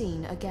be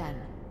seen again.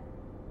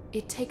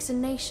 It takes a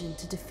nation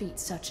to defeat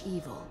such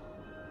evil,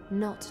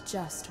 not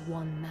just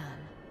one man.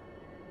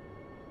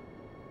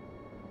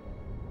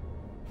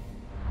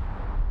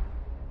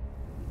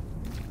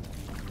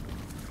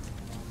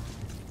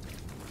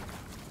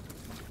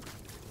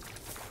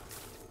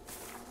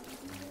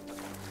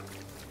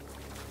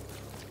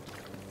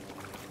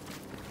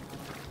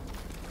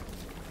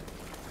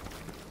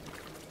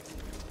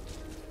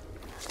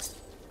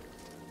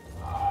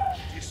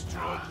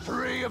 Destroyed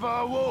 3 of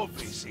our war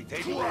pieces,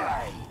 did we?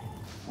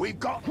 We've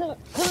got... They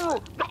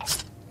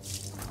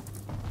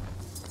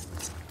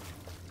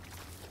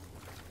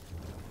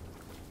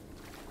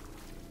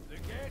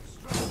get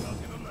strong, I'll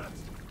give them that.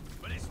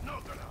 But it's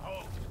not gonna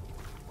hold.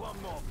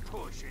 One more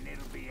push and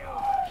it'll be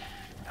over.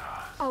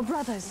 Our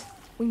brothers.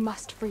 We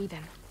must free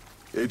them.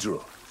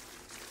 Idril,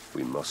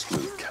 we must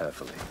move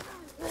carefully.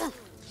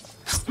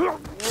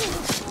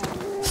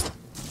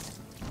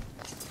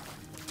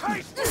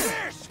 Taste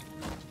this!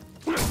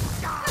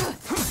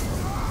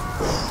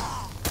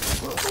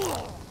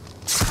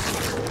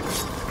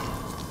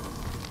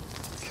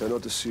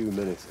 Cannot assume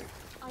anything.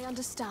 I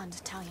understand,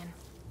 Talion.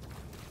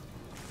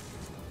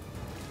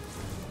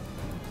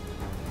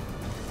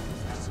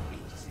 That's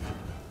easy.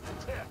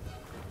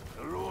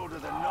 The Lord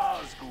of the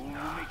Nazgul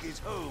will make his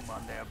home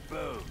on their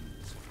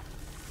bones.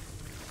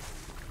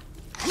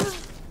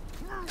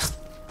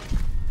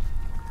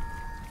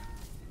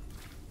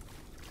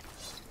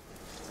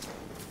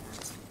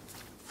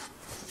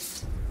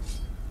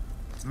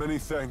 Many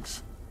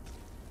thanks.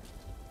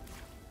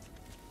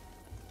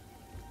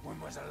 When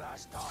was the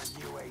last time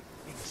you ate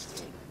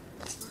fish?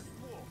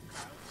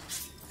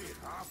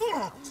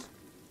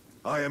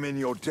 I am in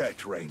your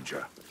debt,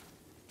 Ranger.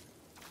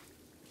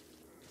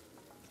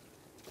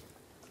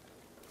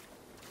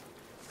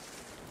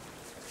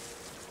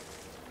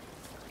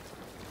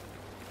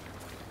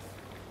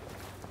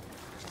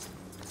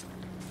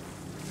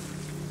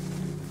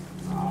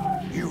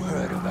 You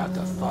heard about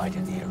the fight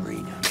in the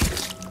arena.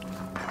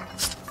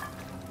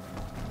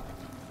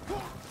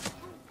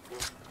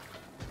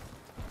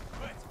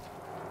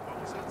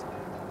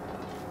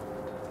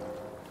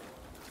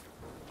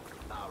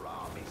 Our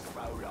armies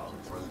roll on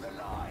through the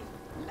line.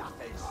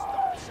 Nothing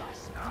stops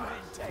us.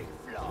 Men take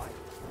flight.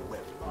 We'll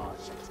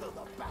march until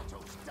the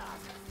battle's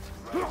done.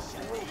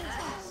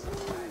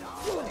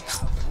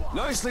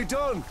 Nicely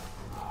done!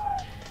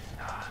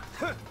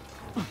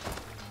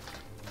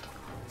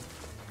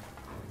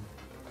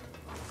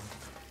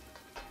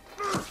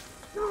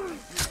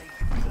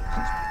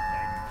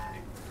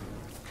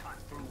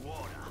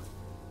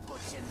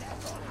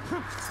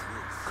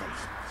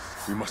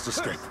 We must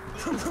escape.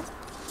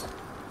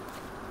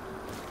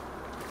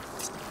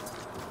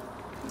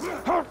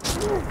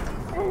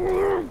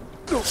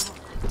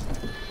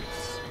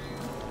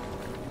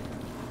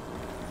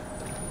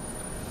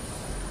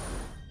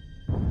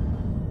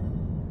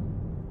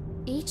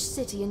 Each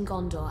city in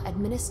Gondor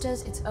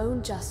administers its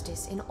own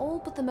justice in all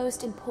but the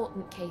most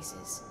important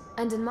cases.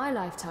 And in my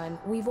lifetime,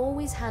 we've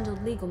always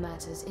handled legal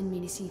matters in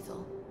Minas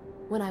Ithil.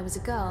 When I was a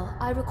girl,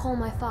 I recall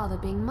my father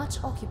being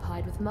much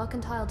occupied with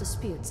mercantile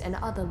disputes and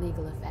other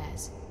legal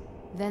affairs.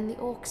 Then the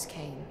orcs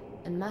came,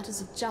 and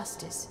matters of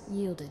justice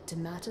yielded to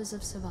matters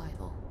of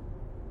survival.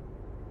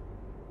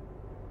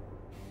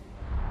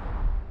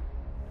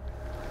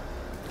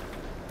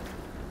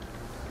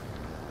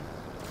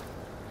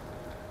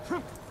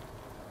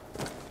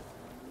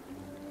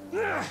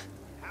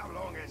 How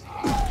long is it?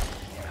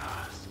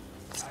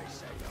 They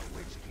say the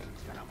Witch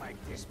King's gonna make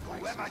this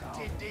place. Whoever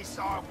did this,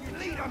 I'll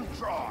bleed them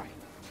dry.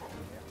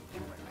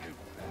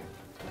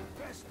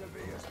 Best to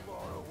be as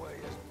far away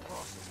as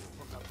possible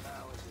from the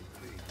powers that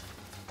be.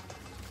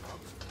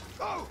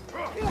 Go!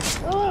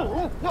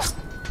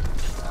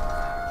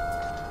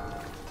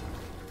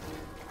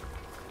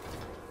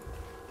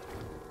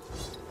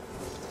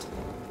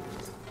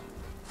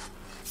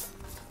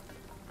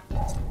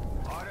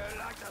 I don't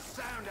like the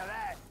sound of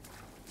that.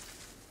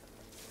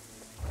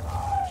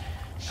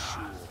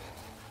 Sure.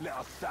 Let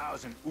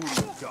 1,000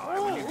 Uruk die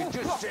when you can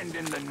just send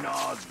in the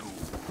Nazgul.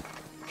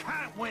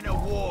 Can't win a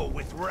war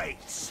with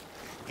rates.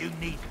 You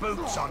need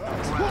boots on the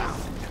ground.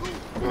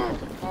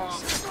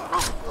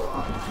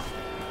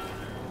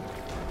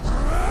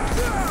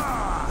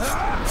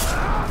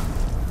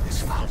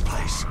 This foul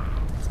place.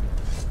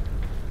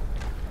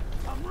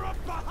 I'm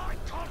right behind.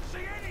 Can't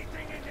see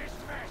anything in this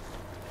mess.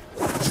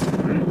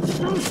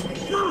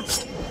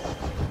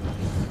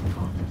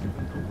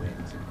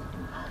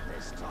 Not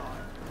this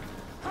time.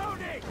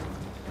 Hold it!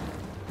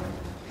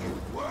 You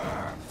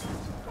worm!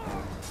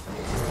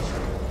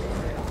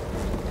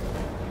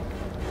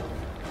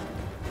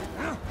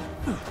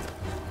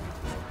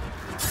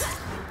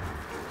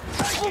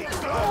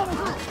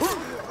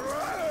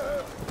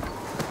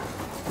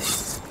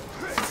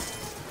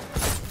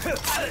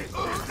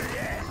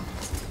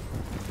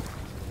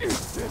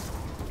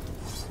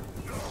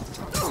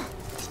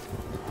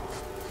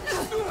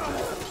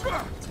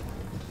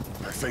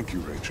 Thank you,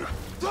 Ranger.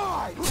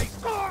 Die!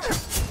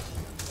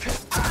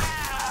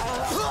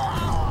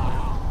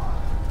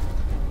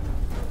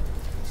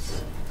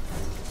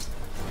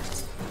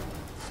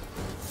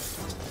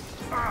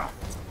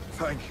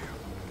 Thank you.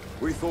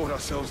 We thought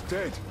ourselves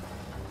dead.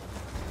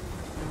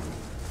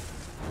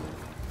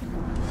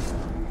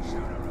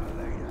 Sooner or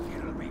later,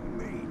 it'll be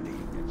me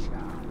leading the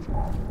charge.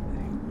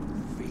 They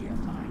will fear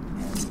my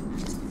name.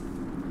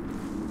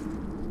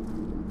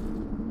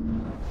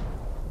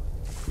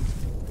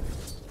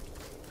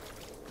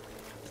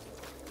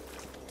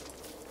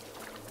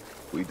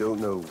 We don't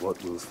know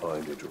what we'll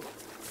find, Idril.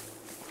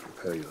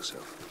 Prepare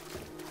yourself.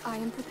 I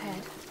am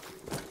prepared.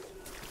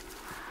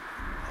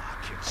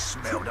 I can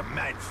smell the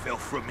mad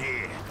filth from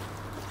here.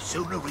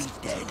 Sooner he's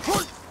dead.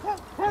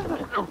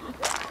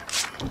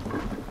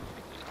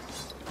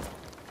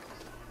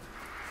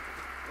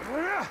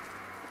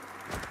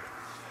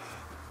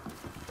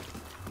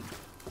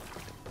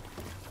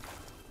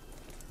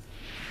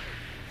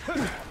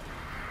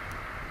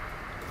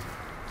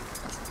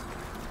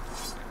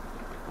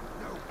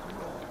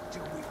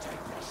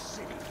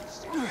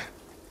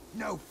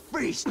 No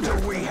feast till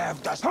we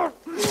have the...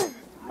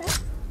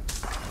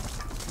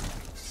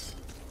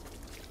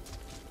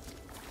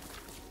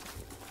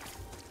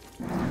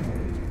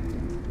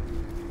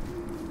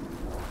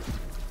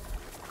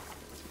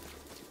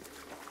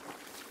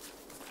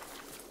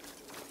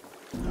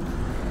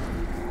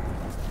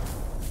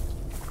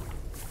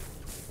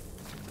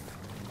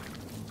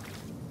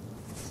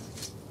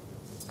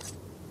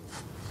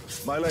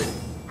 My lady,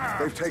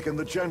 they've taken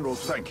the general.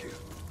 Thank you.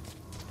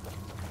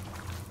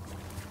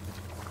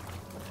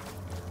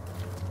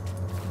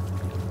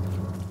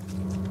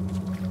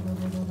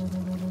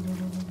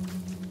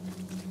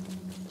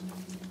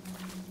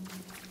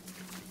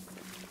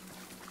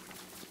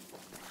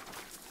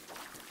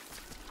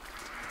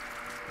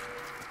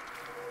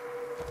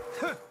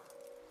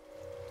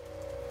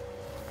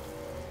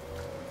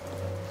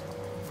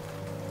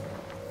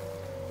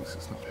 This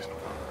is not it.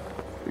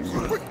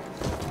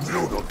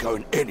 You're not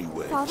going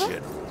anywhere, Father?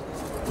 General.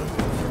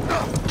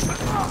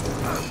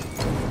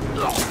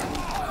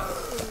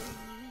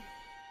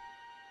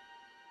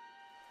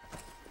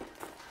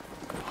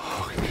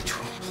 Oh,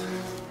 Idril.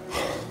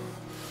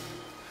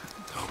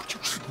 No, you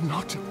should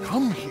not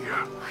come here.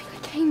 I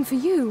came for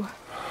you.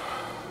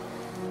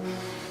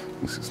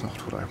 This is not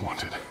what I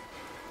wanted.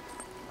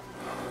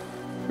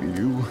 For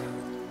you,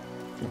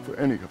 or for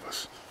any of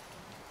us.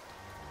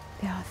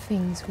 There are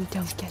things we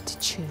don't get to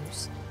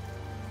choose.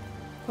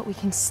 But we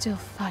can still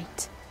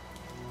fight.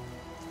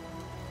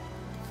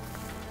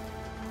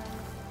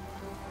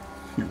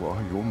 You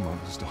are your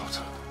mother's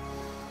daughter.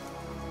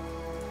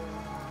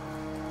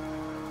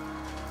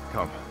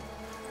 Come.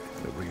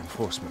 The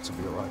reinforcements will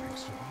be arriving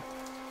soon.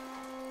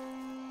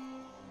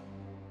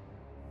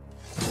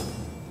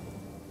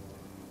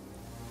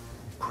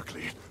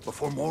 Quickly,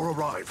 before more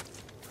arrive.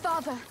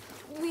 Father,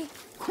 we...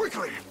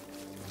 Quickly!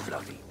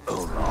 Bloody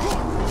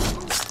Olaf!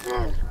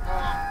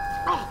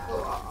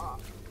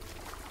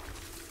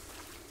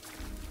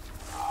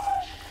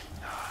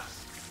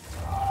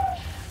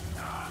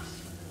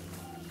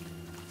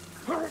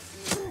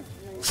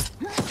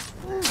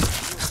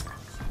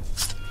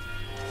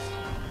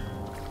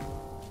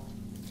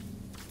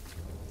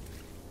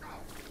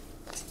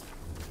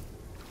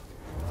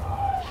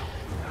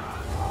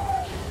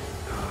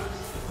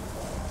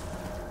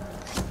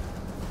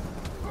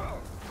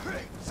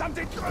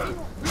 hunted!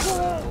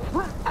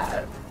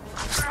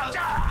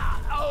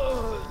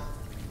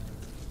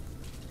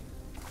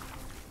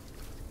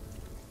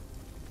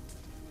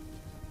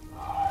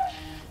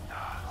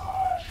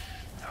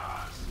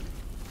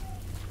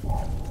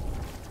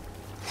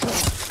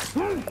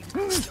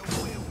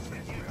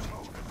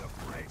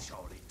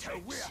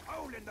 We're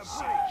holding the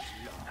bridge.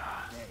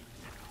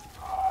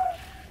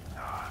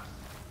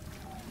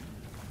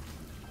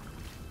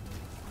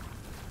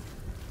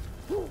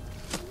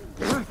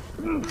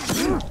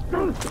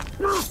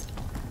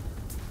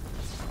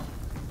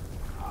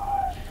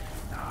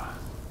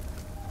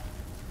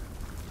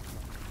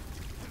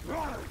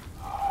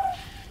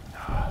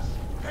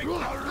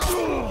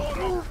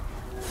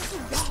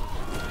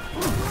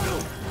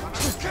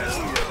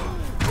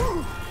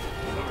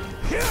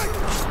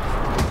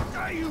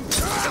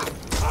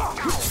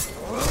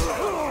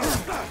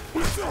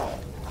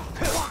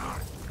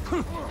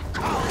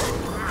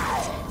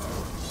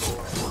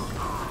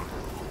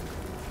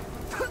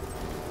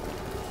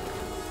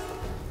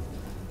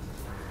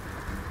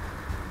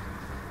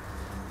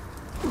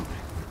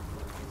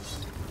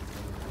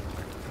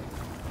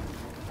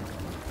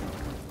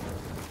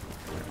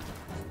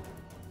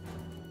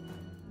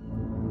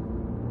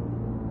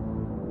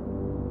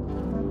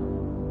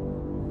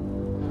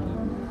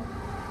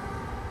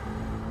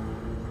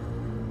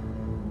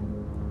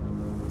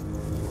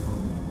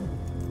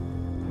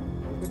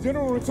 The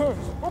general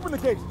returns. Open the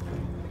gate.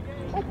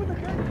 Open the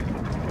gate.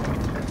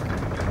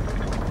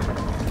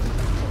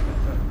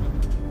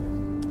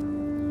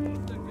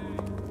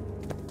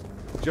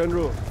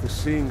 General, the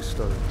Seeing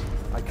Stone.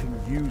 I can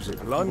use it.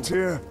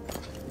 Palantir,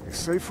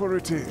 safer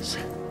it is.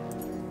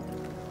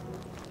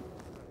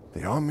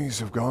 The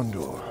armies of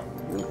Gondor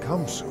will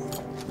come soon.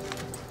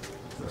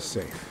 You're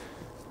safe.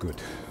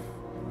 Good.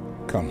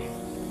 Come.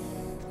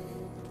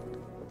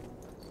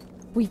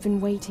 We've been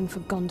waiting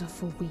for Gondor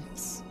for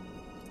weeks.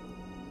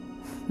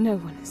 No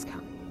one has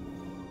come.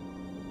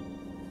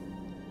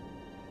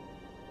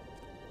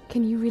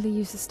 Can you really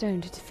use the stone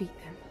to defeat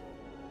them?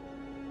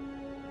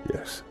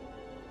 Yes.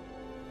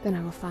 Then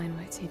I will find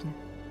where it's hidden.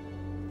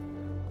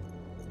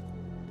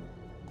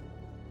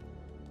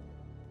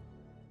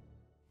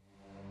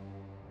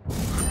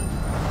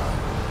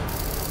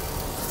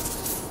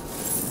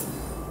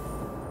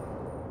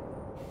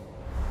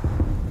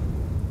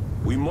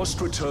 We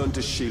must return to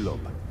Shelob.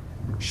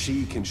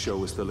 She can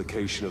show us the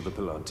location of the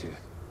Palantir.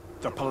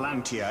 The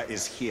Palantir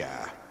is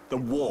here. The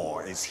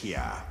war is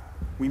here.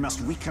 We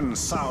must weaken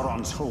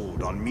Sauron's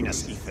hold on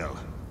Minas Ithil.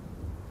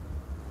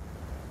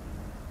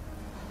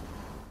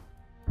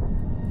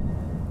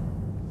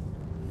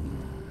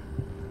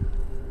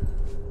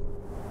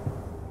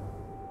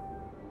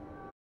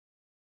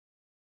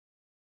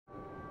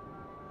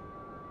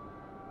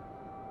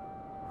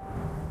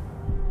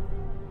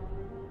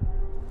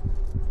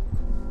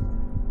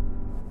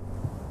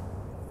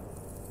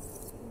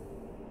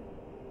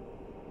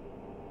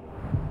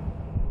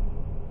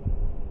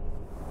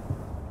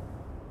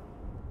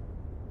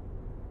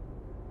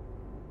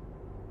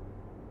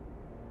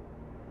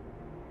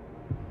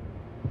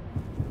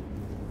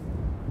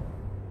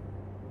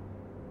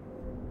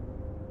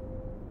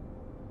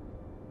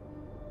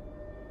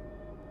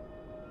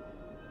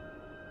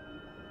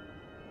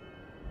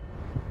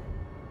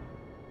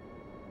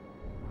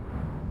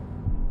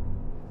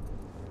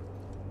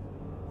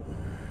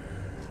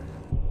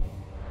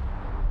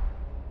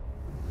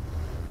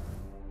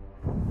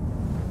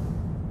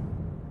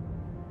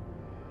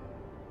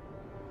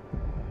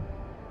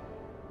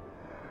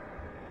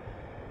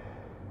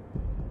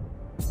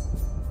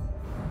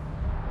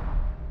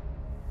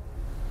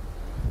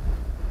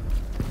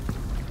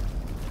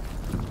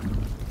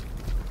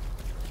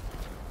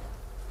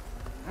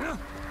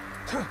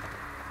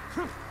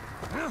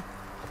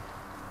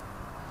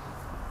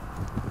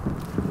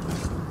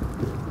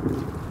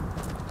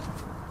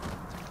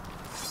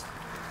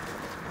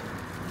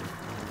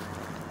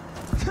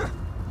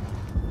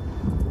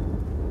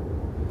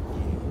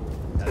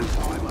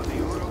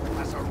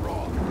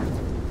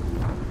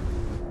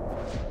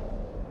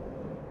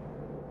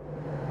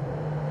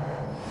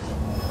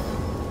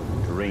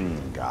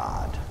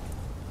 Ringard.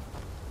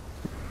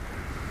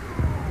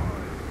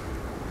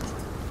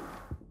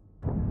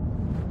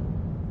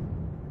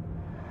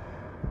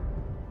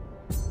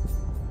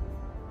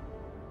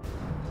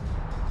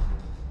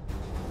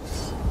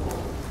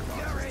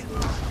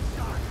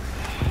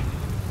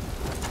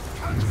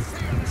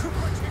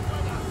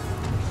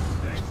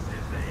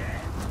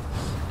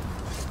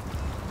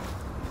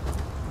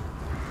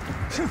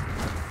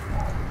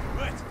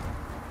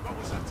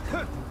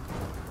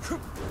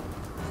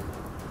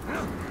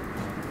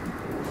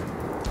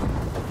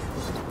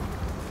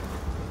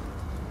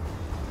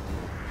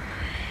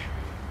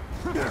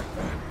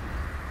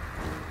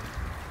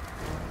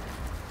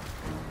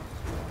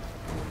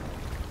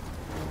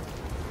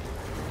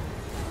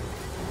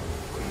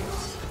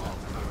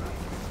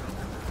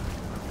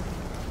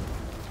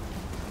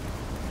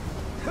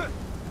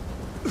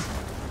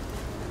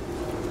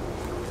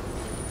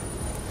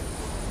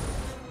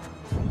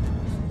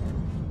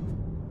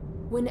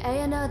 When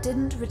Eonar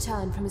didn't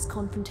return from his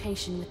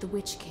confrontation with the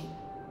Witch King,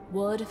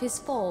 word of his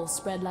fall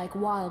spread like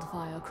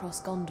wildfire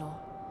across Gondor.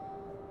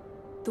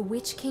 The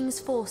Witch King's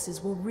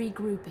forces were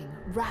regrouping,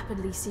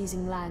 rapidly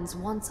seizing lands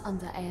once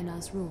under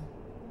Eonar's rule.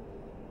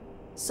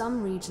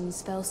 Some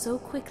regions fell so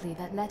quickly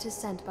that letters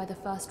sent by the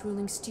first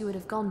ruling steward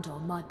of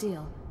Gondor,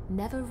 Mardil,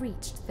 never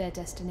reached their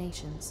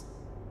destinations.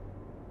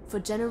 For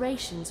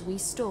generations we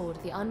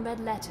stored the unread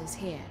letters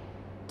here,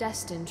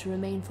 destined to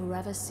remain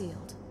forever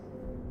sealed.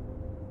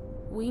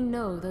 We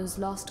know those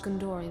lost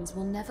Gondorians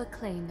will never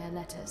claim their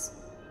letters,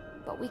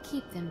 but we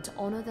keep them to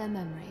honor their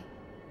memory.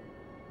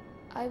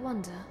 I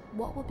wonder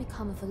what will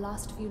become of the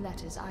last few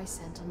letters I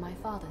sent on my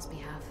father's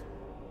behalf.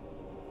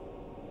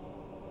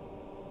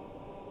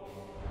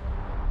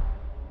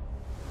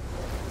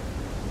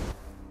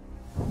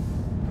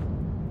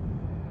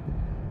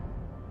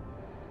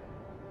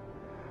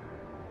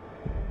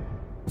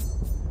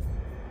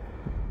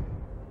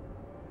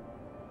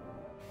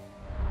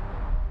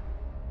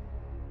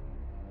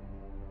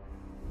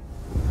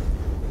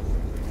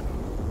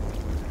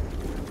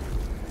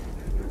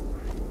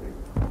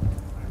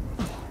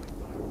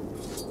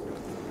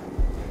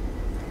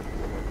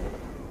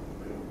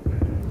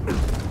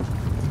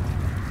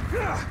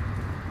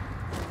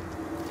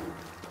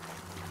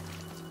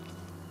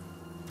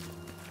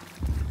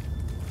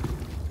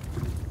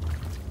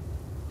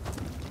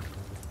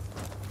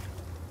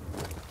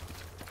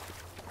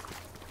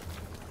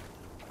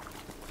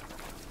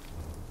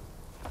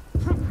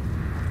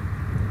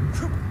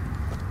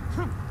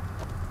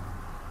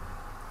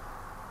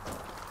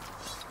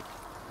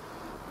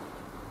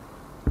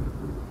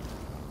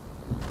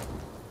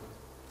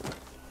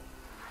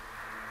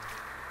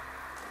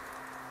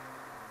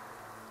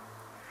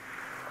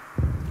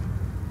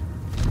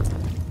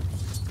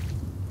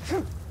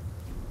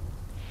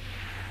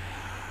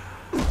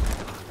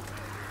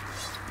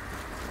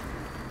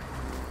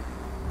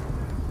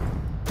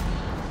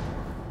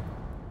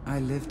 I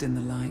lived in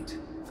the light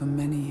for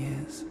many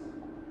years,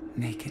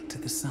 naked to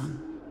the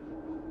sun.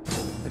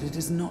 But it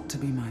is not to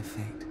be my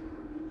fate.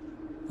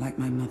 Like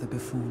my mother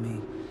before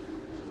me,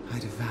 I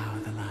devour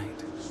the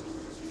light.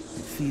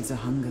 It feeds a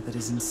hunger that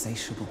is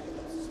insatiable.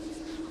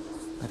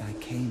 But I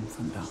came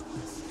from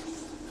darkness,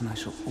 and I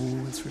shall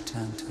always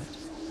return to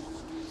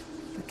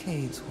it. The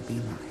caves will be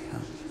my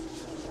home.